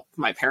life. I helped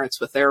my parents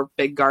with their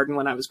big garden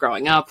when I was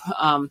growing up.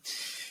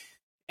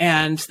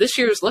 And this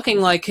year is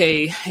looking like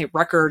a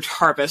record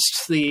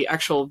harvest. The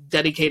actual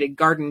dedicated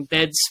garden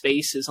bed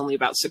space is only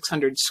about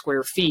 600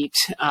 square feet.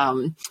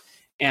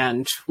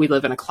 And we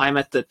live in a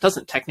climate that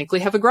doesn't technically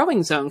have a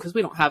growing zone because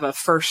we don't have a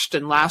first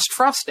and last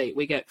frost date.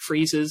 We get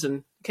freezes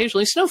and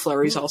occasionally snow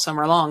flurries all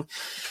summer long.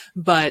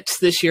 But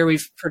this year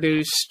we've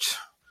produced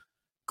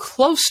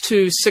close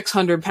to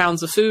 600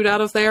 pounds of food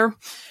out of there.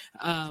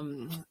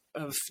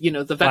 Of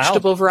the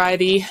vegetable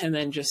variety. And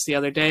then just the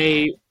other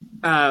day,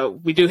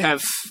 we do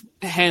have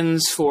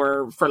hens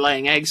for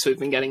laying eggs. So we've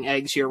been getting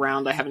eggs year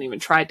round. I haven't even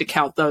tried to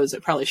count those. I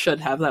probably should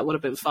have. That would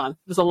have been fun.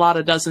 There's a lot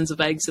of dozens of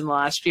eggs in the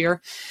last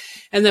year.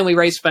 And then we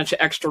raised a bunch of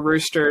extra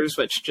roosters,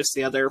 which just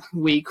the other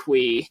week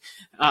we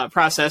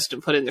processed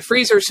and put in the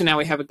freezer. So now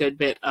we have a good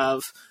bit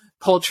of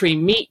poultry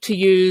meat to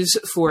use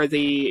over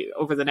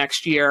the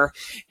next year.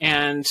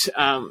 And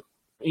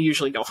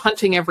usually go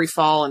hunting every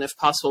fall, and if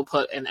possible,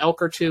 put an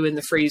elk or two in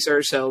the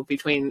freezer. So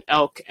between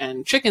elk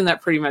and chicken,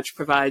 that pretty much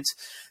provides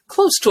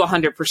close to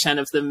 100%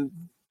 of the,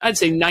 I'd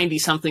say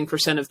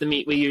 90-something% of the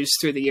meat we use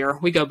through the year.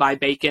 We go buy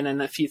bacon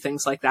and a few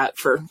things like that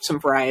for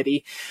some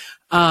variety.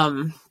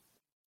 I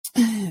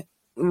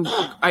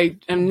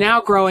am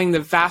now growing the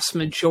vast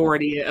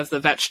majority of the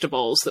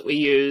vegetables that we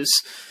use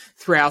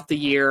throughout the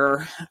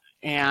year,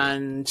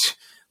 and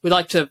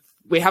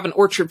we have an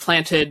orchard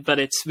planted, but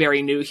it's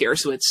very new here,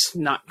 so it's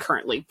not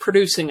currently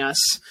producing us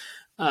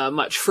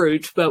much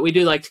fruit, but we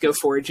do like to go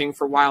foraging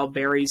for wild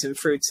berries and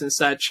fruits and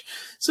such.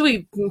 So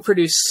we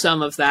produce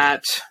some of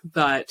that,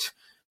 but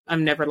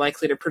I'm never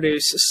likely to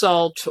produce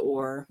salt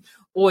or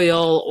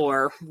oil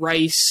or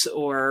rice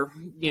or,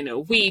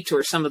 wheat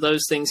or some of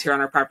those things here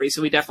on our property.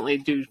 So we definitely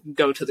do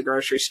go to the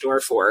grocery store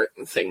for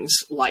things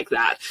like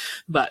that.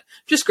 But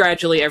just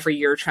gradually every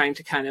year trying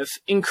to kind of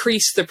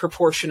increase the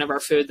proportion of our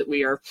food that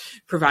we are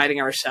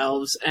providing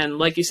ourselves. And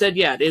like you said,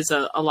 yeah, it is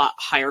a lot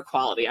higher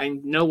quality. I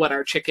know what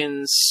our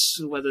chickens,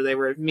 whether they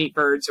were meat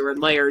birds or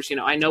layers,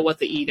 I know what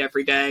they eat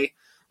every day.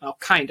 Well,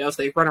 kind of.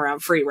 They run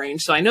around free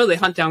range. So I know they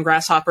hunt down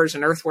grasshoppers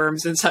and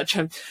earthworms and such.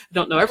 I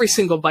don't know every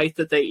single bite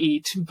that they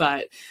eat,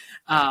 but,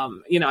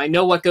 I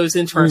know what goes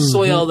into our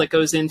soil, that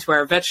goes into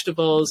our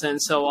vegetables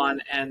and so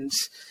on. And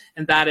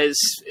that is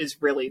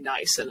really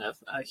nice and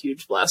a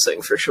huge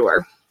blessing for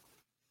sure.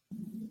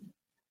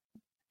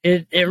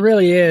 It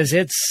really is.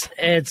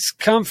 It's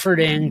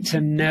comforting to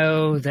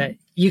know that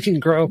you can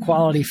grow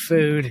quality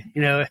food,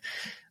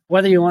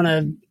 whether you want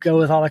to go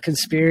with all the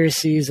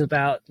conspiracies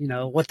about,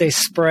 what they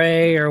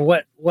spray or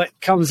what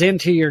comes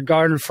into your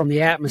garden from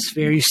the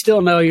atmosphere, you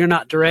still know you're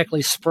not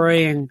directly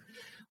spraying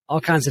all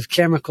kinds of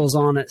chemicals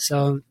on it.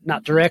 So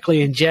not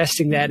directly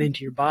ingesting that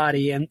into your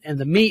body. And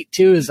the meat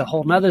too is a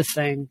whole nother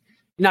thing.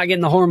 You're not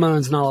getting the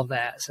hormones and all of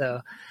that.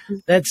 So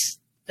that's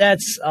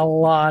a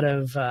lot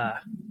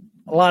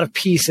of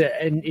peace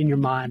in your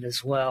mind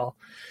as well.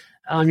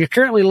 You're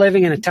currently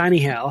living in a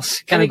tiny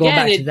house. Kind of going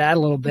back to that a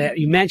little bit.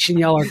 You mentioned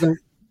y'all are going.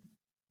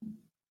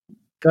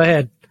 Go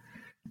ahead.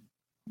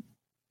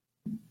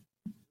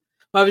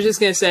 Well, I was just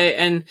going to say,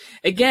 and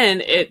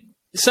again,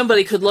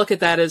 somebody could look at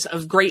that as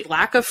a great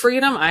lack of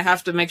freedom. I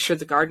have to make sure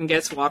the garden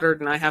gets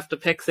watered, and I have to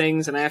pick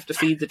things, and I have to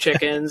feed the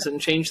chickens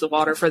and change the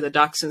water for the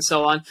ducks and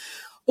so on.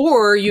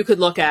 Or you could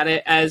look at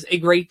it as a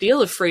great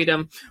deal of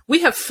freedom.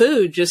 We have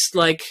food just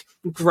like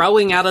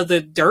growing out of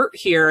the dirt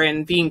here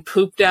and being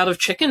pooped out of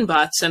chicken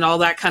butts and all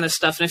that kind of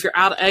stuff. And if you're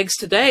out of eggs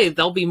today,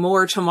 there'll be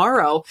more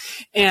tomorrow.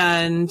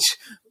 And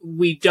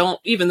we don't,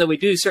 even though we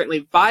do certainly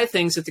buy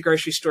things at the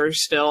grocery store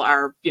still,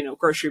 our,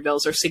 grocery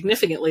bills are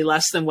significantly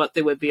less than what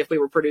they would be if we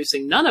were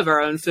producing none of our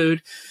own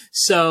food.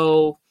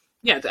 So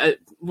yeah,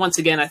 once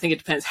again, I think it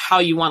depends how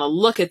you want to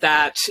look at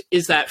that.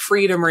 Is that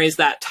freedom or is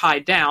that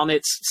tied down?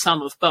 It's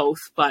some of both,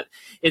 but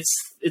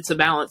it's a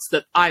balance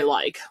that I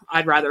like.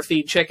 I'd rather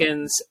feed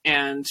chickens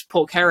and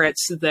pull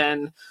carrots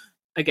than,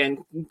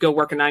 again, go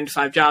work a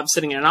 9-to-5 job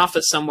sitting in an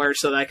office somewhere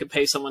so that I could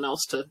pay someone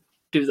else to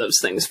do those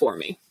things for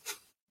me.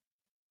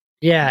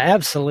 Yeah,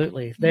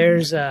 absolutely.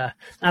 There's I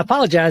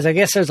apologize. I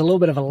guess there's a little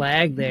bit of a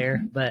lag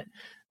there, but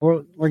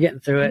we're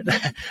getting through it.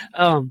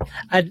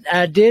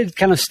 I did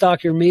kind of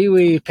stalk your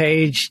MeWe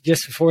page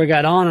just before we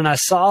got on, and I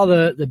saw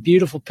the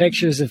beautiful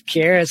pictures of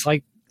carrots,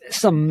 like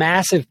some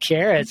massive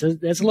carrots.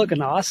 It's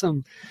looking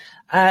awesome.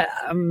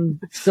 I'm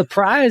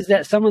surprised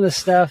that some of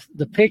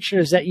the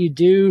pictures that you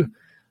do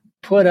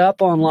put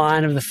up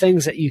online of the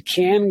things that you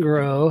can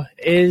grow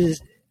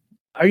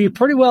are you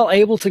pretty well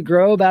able to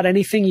grow about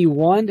anything you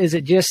want? Is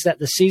it just that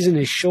the season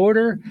is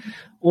shorter,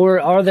 or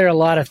are there a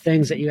lot of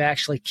things that you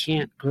actually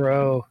can't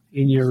grow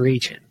in your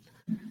region?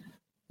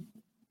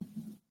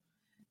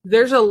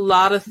 There's a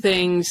lot of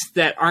things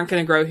that aren't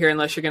going to grow here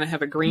unless you're going to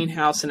have a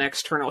greenhouse and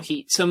external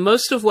heat. So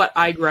most of what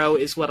I grow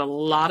is what a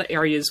lot of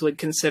areas would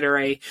consider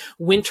a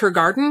winter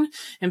garden.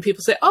 And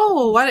people say,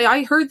 oh,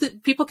 I heard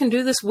that people can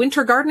do this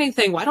winter gardening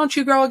thing. Why don't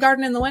you grow a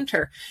garden in the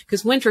winter?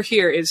 Because winter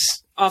here is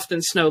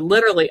often snow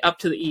literally up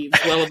to the eaves,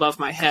 well above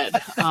my head.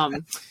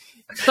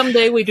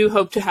 Someday we do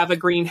hope to have a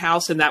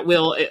greenhouse, and that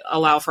will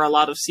allow for a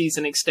lot of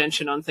season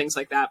extension on things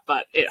like that,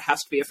 but it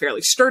has to be a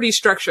fairly sturdy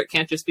structure. It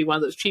can't just be one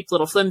of those cheap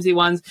little flimsy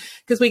ones,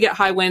 because we get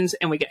high winds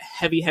and we get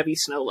heavy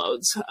snow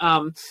loads.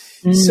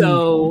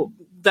 So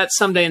that's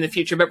someday in the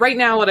future. But right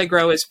now what I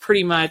grow is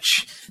pretty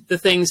much the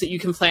things that you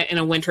can plant in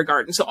a winter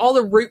garden. So all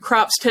the root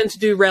crops tend to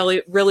do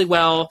really, really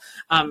well.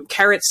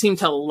 Carrots seem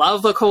to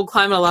love a cold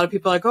climate. A lot of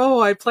people are like, oh,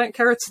 I plant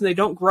carrots and they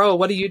don't grow.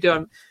 What do you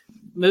do?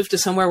 Move to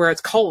somewhere where it's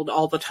cold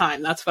all the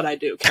time. That's what I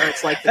do.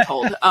 Carrots like the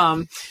cold.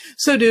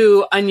 So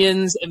do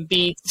onions and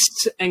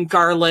beets and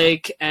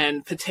garlic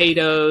and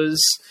potatoes.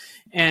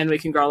 And we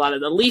can grow a lot of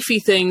the leafy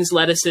things,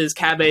 lettuces,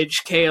 cabbage,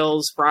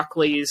 kales,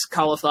 broccolis,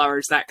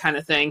 cauliflowers, that kind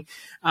of thing.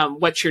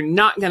 What you're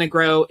not going to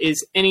grow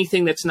is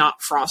anything that's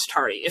not frost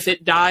hardy. If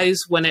it dies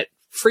when it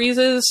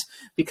freezes,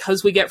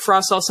 because we get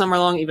frost all summer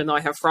long, even though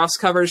I have frost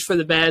covers for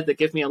the bed that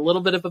give me a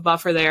little bit of a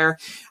buffer there,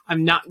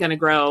 I'm not going to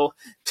grow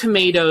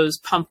tomatoes,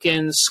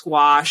 pumpkins,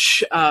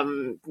 squash,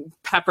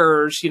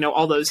 peppers,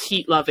 all those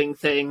heat-loving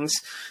things.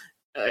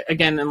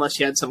 Again, unless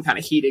you had some kind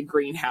of heated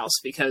greenhouse,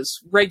 because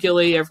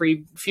regularly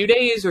every few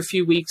days or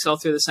few weeks all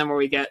through the summer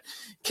we get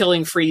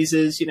killing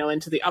freezes,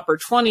 into the upper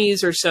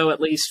 20s or so, at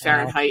least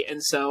Fahrenheit.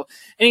 And so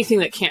anything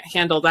that can't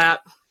handle that,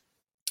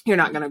 you're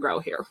not going to grow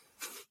here.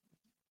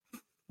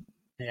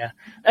 Yeah,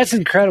 that's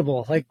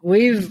incredible. Like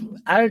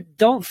I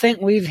don't think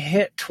we've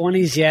hit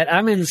 20s yet.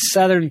 I'm in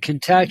southern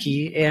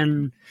Kentucky,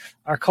 and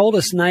our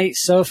coldest night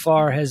so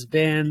far has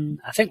been,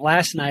 I think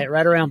last night,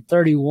 right around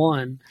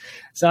 31.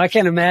 So I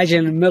can't imagine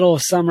in the middle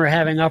of summer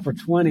having upper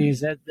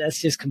 20s. That's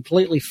just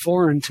completely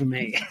foreign to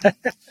me.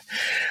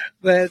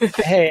 But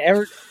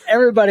hey,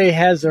 everybody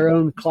has their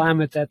own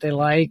climate that they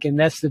like, and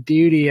that's the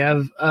beauty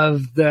of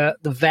the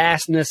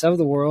vastness of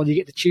the world. You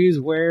get to choose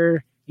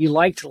where you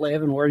like to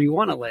live and where you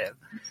want to live.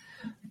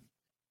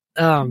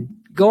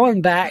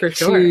 Going back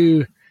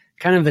to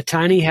kind of the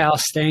tiny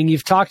house thing,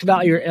 you've talked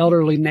about your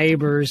elderly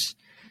neighbors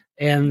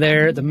and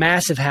the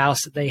massive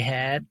house that they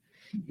had.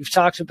 You've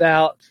talked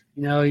about,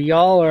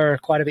 y'all are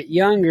quite a bit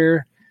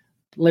younger,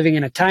 living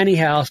in a tiny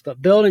house,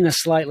 but building a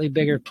slightly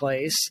bigger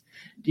place.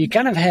 Do you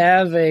kind of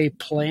have a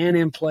plan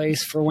in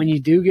place for when you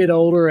do get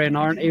older and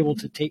aren't able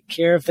to take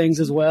care of things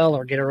as well,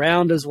 or get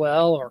around as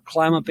well, or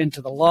climb up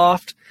into the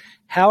loft?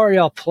 How are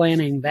y'all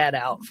planning that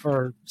out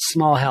for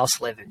small house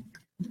living?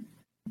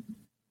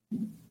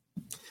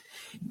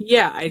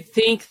 Yeah, I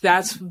think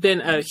that's been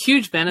a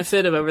huge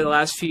benefit of over the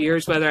last few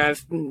years, whether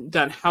I've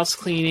done house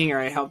cleaning or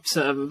I helped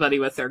somebody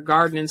with their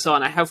garden and so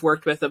on. I have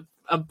worked with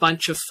a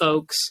bunch of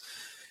folks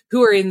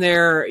who are in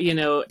their,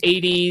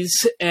 80s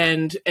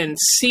and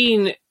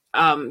seen,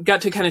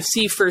 got to kind of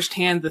see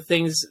firsthand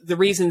the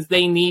reasons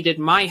they needed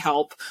my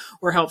help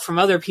or help from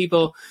other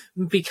people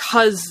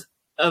because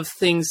of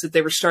things that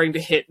they were starting to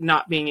hit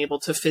not being able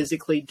to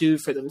physically do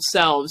for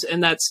themselves.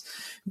 And that's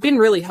been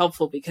really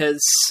helpful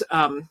because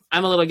I'm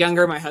a little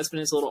younger. My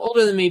husband is a little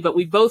older than me, but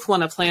we both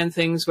want to plan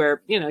things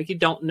where, you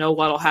don't know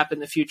what'll happen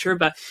in the future.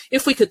 But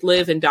if we could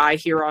live and die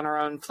here on our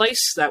own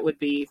place, that would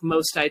be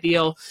most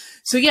ideal.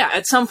 So yeah,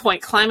 at some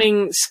point,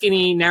 climbing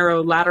skinny,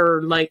 narrow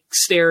ladder-like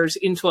stairs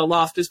into a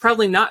loft is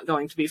probably not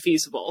going to be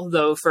feasible,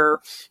 though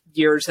for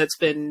years that's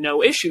been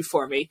no issue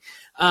for me.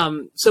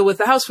 So with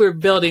the house we're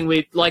building,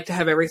 we'd like to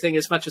have everything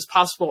as much as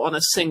possible on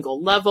a single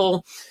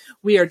level.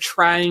 We are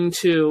trying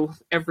to,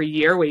 every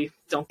year, we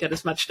don't get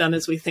as much done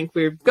as we think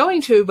we're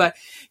going to, but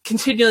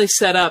continually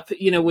set up,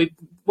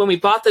 when we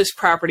bought this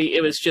property,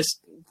 it was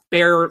just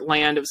bare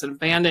land. It was an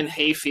abandoned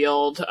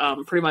hayfield,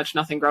 pretty much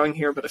nothing growing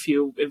here but a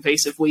few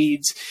invasive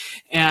weeds.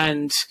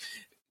 And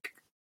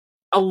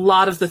a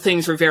lot of the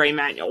things were very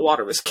manual.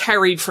 Water was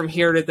carried from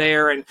here to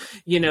there and,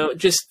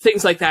 just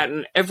things like that.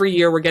 And every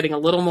year we're getting a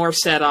little more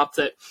set up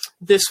that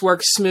this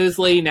works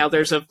smoothly. Now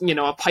there's a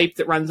pipe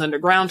that runs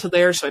underground to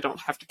there, so I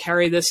don't have to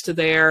carry this to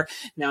there.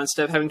 Now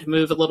instead of having to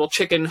move a little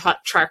chicken hut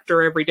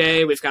tractor every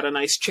day, we've got a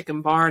nice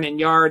chicken barn and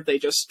yard. They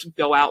just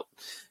go out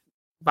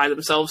by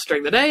themselves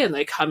during the day and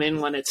they come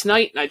in when it's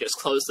night, and I just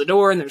close the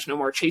door and there's no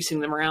more chasing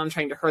them around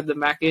trying to herd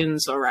them back in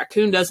so a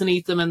raccoon doesn't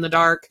eat them in the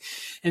dark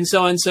and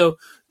so on. So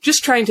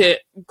just trying to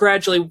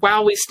gradually,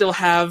 while we still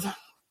have,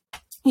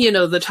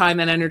 the time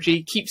and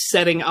energy, keep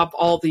setting up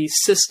all these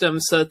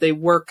systems so that they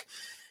work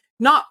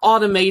not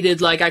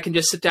automated, like I can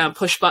just sit down and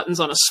push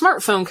buttons on a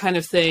smartphone kind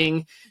of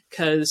thing,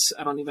 because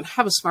I don't even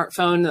have a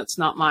smartphone. That's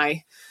not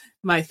my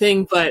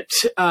thing, but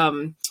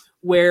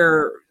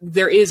where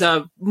there is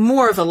a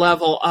more of a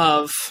level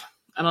of,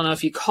 I don't know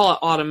if you call it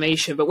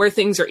automation, but where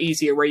things are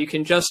easier, where you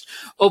can just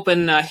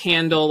open a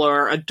handle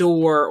or a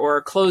door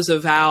or close a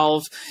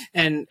valve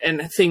and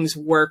things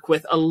work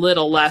with a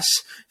little less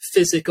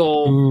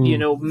physical,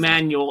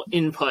 manual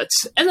inputs.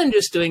 And then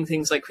just doing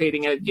things like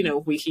creating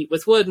we heat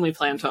with wood and we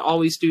plan to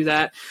always do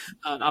that.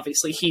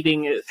 Obviously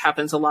heating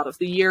happens a lot of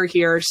the year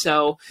here.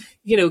 So,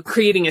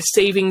 creating a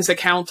savings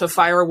account of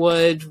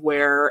firewood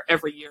where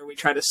every year we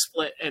try to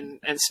split and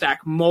stack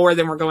more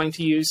than we're going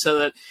to use so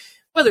that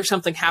whether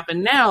something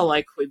happened now,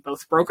 like we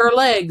both broke our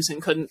legs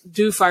and couldn't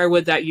do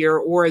firewood that year,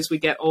 or as we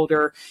get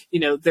older,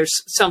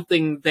 there's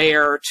something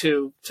there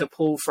to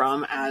pull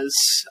from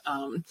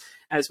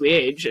as we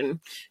age, and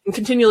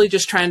continually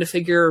just trying to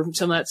figure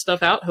some of that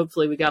stuff out.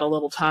 Hopefully we got a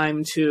little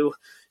time to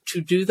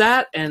do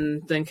that,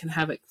 and then can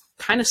have it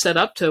kind of set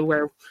up to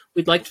where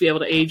we'd like to be able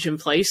to age in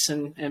place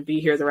and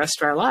be here the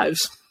rest of our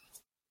lives.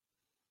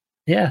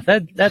 Yeah,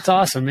 that's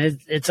awesome.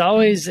 It's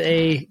always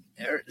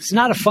it's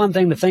not a fun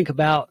thing to think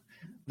about,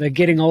 the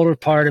getting older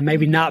part and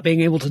maybe not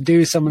being able to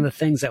do some of the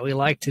things that we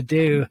like to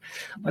do.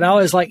 But I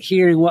always like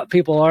hearing what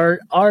people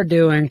are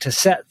doing to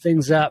set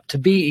things up to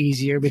be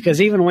easier,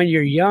 because even when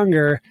you're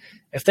younger,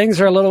 if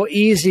things are a little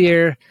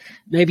easier,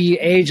 maybe you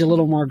age a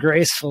little more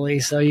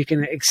gracefully, so you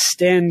can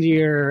extend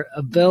your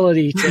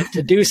ability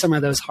to do some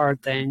of those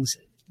hard things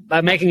by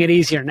making it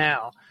easier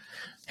now.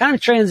 Kind of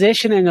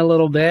transitioning a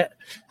little bit,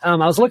 I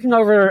was looking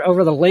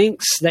over the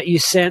links that you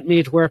sent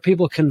me to where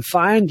people can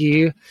find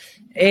you,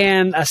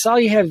 and I saw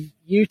you have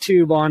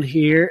YouTube on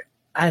here.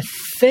 I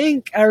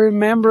think I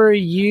remember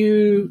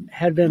you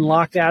had been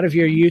locked out of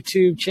your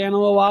YouTube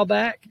channel a while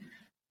back.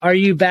 Are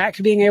you back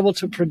to being able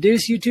to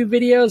produce YouTube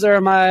videos, or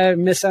am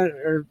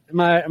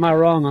I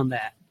wrong on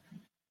that?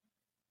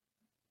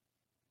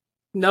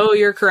 No,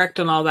 you're correct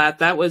on all that.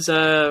 That was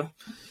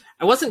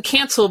I wasn't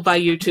canceled by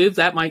YouTube.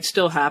 That might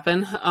still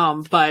happen.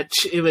 But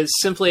it was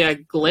simply a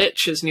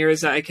glitch as near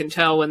as I can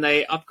tell. When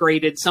they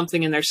upgraded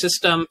something in their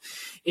system,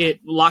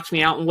 it locked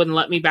me out and wouldn't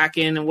let me back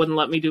in and wouldn't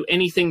let me do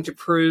anything to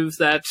prove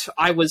that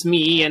I was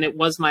me and it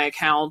was my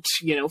account,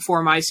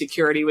 for my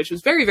security, which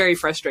was very, very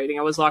frustrating.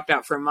 I was locked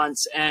out for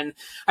months, and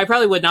I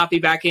probably would not be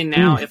back in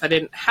now if I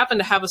didn't happen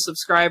to have a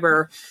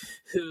subscriber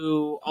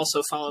who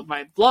also followed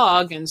my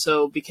blog and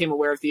so became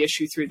aware of the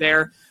issue through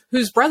there,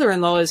 whose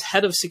brother-in-law is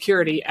head of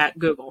security at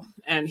Google,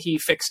 and he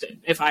fixed it.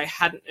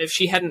 If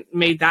she hadn't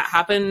made that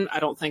happen, I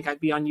don't think I'd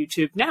be on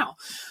YouTube now.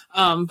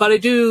 But I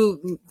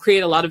do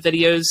create a lot of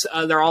videos.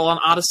 They're all on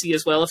Odyssey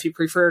as well, if you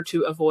prefer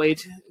to avoid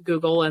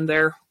Google and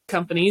their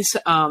companies.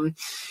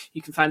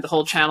 You can find the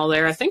whole channel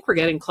there. I think we're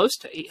getting close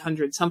to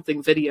 800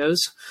 something videos,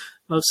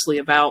 mostly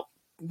about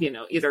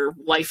either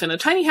life in a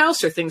tiny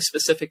house or things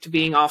specific to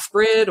being off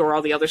grid, or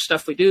all the other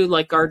stuff we do,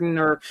 like garden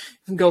or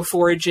go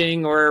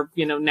foraging, or,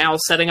 now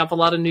setting up a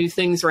lot of new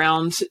things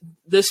around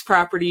this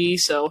property.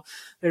 So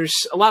there's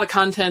a lot of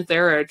content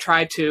there. I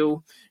try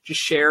to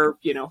just share,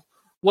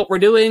 what we're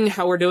doing,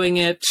 how we're doing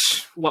it,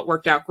 what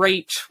worked out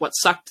great, what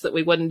sucked that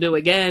we wouldn't do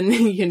again,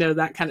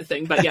 that kind of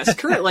thing. But yes,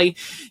 currently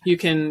you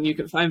can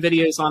find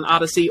videos on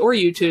Odyssey or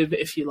YouTube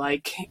if you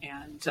like.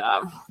 And,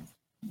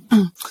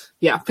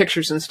 yeah,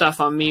 pictures and stuff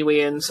on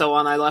MeWe and so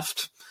on. I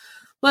left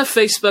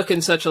Facebook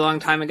and such a long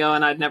time ago,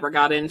 and I'd never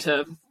got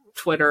into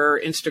Twitter, or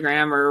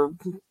Instagram, or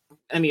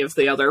any of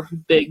the other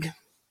big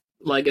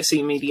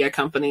legacy media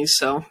companies,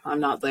 so I'm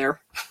not there.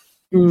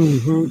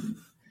 Mm-hmm.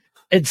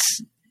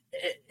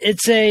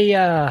 It's a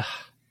I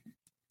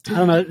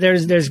don't know.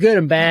 There's good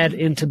and bad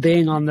into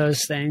being on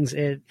those things.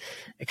 It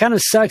kind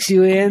of sucks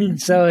you in,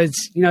 so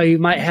it's you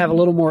might have a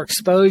little more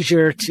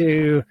exposure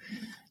to.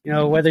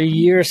 Whether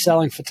you're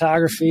selling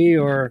photography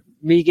or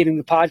me getting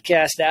the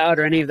podcast out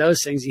or any of those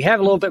things, you have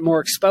a little bit more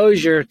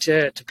exposure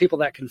to people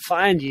that can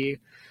find you.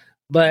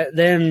 But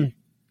then,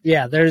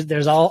 yeah,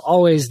 there's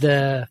always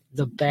the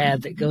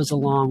bad that goes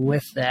along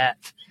with that.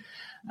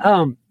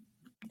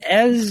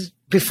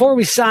 Before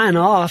we sign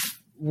off,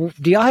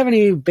 do y'all have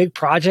any big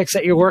projects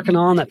that you're working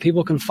on that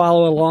people can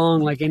follow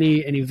along, like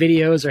any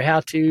videos or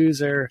how-tos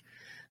or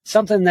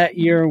something that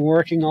you're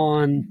working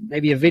on,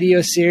 maybe a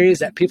video series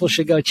that people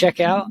should go check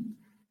out?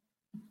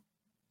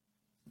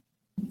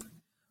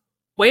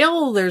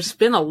 Well, there's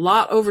been a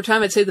lot over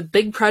time. I'd say the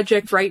big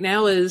project right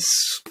now is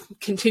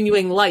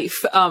continuing life.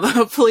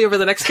 Hopefully over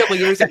the next couple of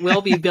years, it will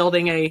be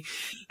building a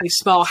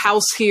small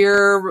house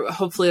here.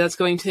 Hopefully that's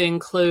going to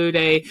include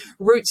a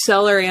root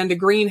cellar and a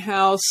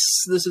greenhouse.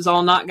 This is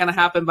all not going to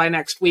happen by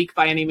next week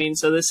by any means.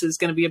 So this is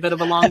going to be a bit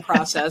of a long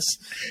process.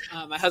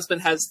 My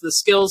husband has the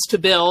skills to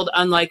build,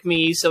 unlike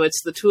me. So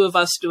it's the two of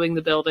us doing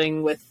the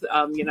building with,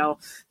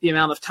 the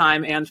amount of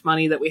time and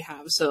money that we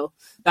have. So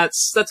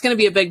that's going to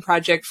be a big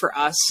project for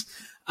us.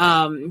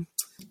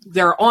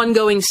 There are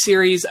ongoing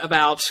series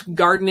about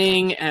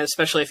gardening, and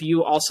especially if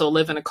you also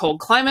live in a cold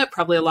climate.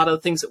 Probably a lot of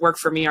the things that work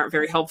for me aren't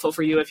very helpful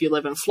for you if you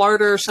live in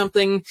Florida or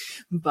something.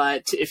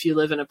 But if you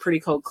live in a pretty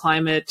cold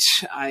climate,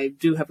 I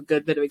do have a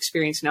good bit of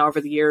experience now over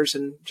the years,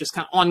 and just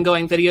kind of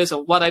ongoing videos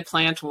of what I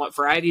plant and what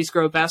varieties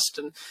grow best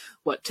and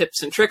what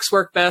tips and tricks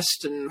work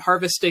best and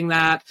harvesting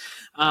that.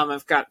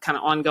 I've got kind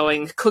of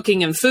ongoing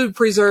cooking and food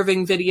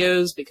preserving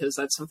videos because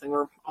that's something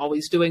we're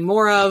always doing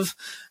more of.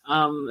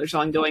 There's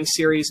ongoing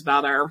series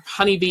about our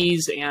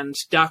honeybees and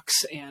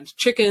ducks and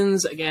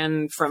chickens,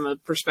 again, from a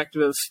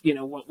perspective of,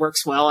 what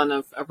works well in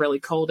a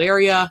really cold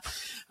area.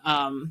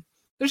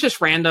 There's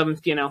just random,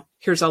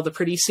 here's all the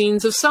pretty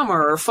scenes of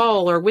summer or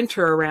fall or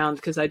winter around,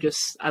 because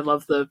I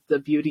love the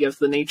beauty of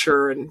the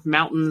nature and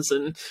mountains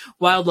and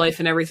wildlife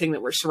and everything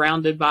that we're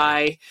surrounded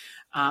by.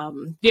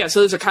 So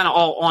those are kind of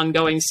all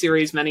ongoing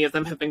series. Many of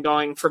them have been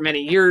going for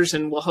many years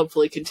and will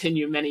hopefully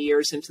continue many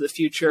years into the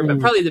future. But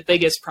probably the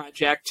biggest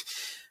project,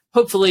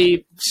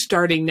 hopefully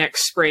starting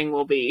next spring,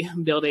 will be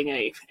building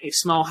a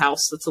small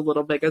house that's a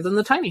little bigger than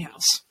the tiny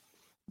house.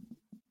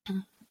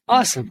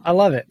 Awesome. I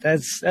love it.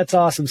 That's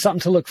awesome. Something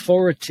to look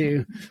forward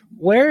to.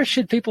 Where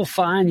should people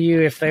find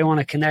you if they want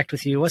to connect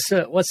with you? What's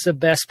the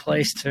best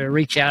place to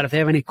reach out if they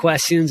have any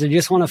questions or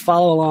just want to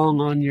follow along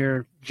on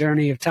your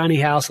journey of tiny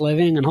house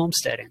living and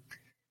homesteading?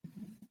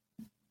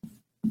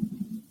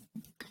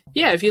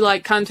 Yeah, if you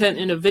like content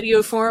in a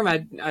video form,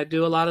 I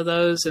do a lot of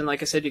those. And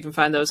like I said, you can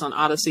find those on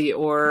Odyssey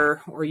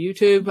or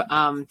YouTube.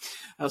 I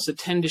also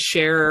tend to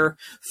share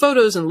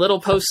photos and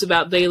little posts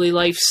about daily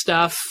life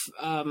stuff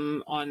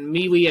on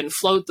MeWe and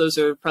Float. Those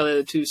are probably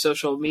the two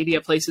social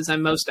media places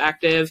I'm most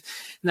active.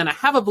 And then I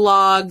have a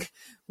blog,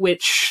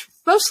 which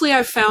mostly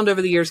I've found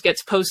over the years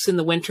gets posts in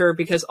the winter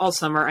because all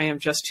summer I am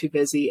just too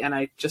busy and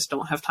I just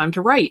don't have time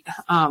to write.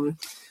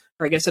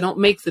 Or I guess I don't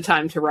make the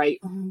time to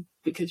write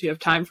because you have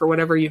time for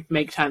whatever you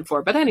make time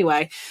for. But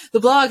anyway, the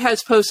blog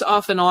has posts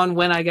off and on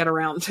when I get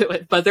around to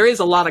it. But there is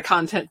a lot of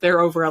content there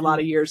over a lot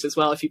of years as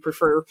well if you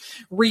prefer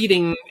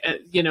reading,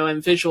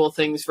 and visual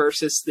things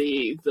versus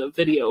the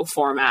video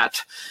format.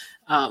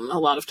 A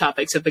lot of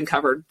topics have been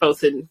covered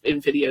both in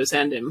videos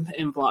and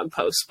in blog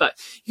posts. But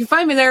you can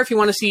find me there if you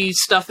want to see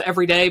stuff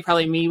every day.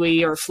 Probably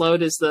MeWe or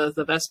Float is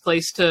the best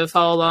place to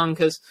follow along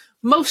because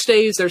most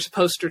days there's a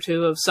post or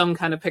two of some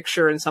kind of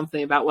picture and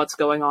something about what's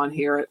going on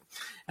here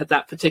at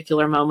that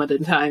particular moment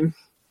in time.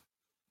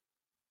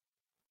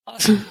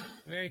 Awesome.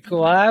 Very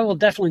cool. I will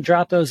definitely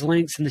drop those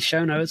links in the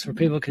show notes where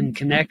people can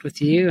connect with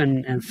you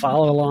and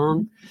follow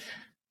along.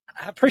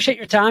 I appreciate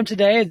your time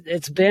today.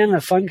 It's been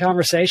a fun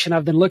conversation.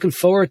 I've been looking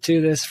forward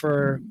to this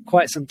for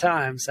quite some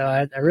time. So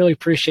I really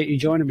appreciate you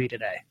joining me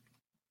today.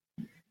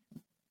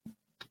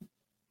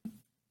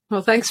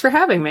 Well, thanks for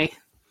having me.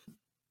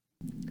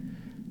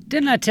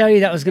 Didn't I tell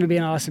you that was going to be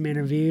an awesome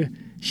interview?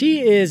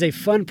 She is a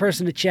fun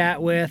person to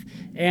chat with,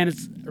 and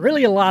it's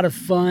really a lot of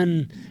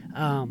fun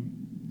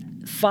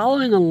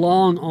following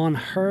along on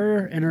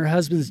her and her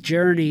husband's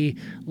journey,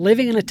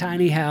 living in a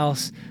tiny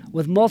house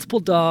with multiple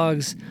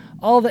dogs,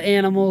 all the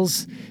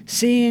animals,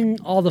 seeing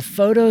all the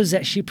photos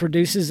that she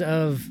produces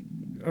of,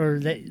 or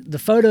the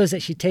photos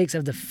that she takes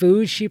of the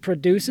food she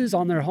produces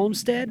on their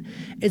homestead.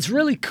 It's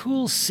really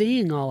cool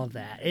seeing all of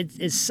that.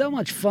 It's so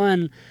much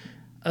fun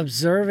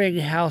observing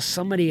how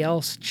somebody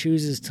else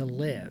chooses to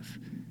live,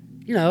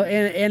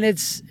 and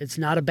it's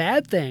not a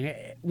bad thing.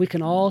 We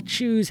can all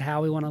choose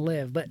how we want to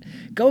live, but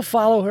go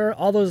follow her.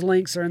 All those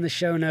links are in the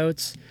show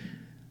notes.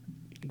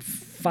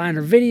 Find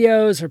her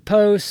videos, her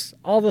posts,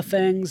 all the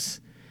things.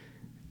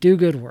 Do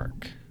good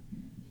work.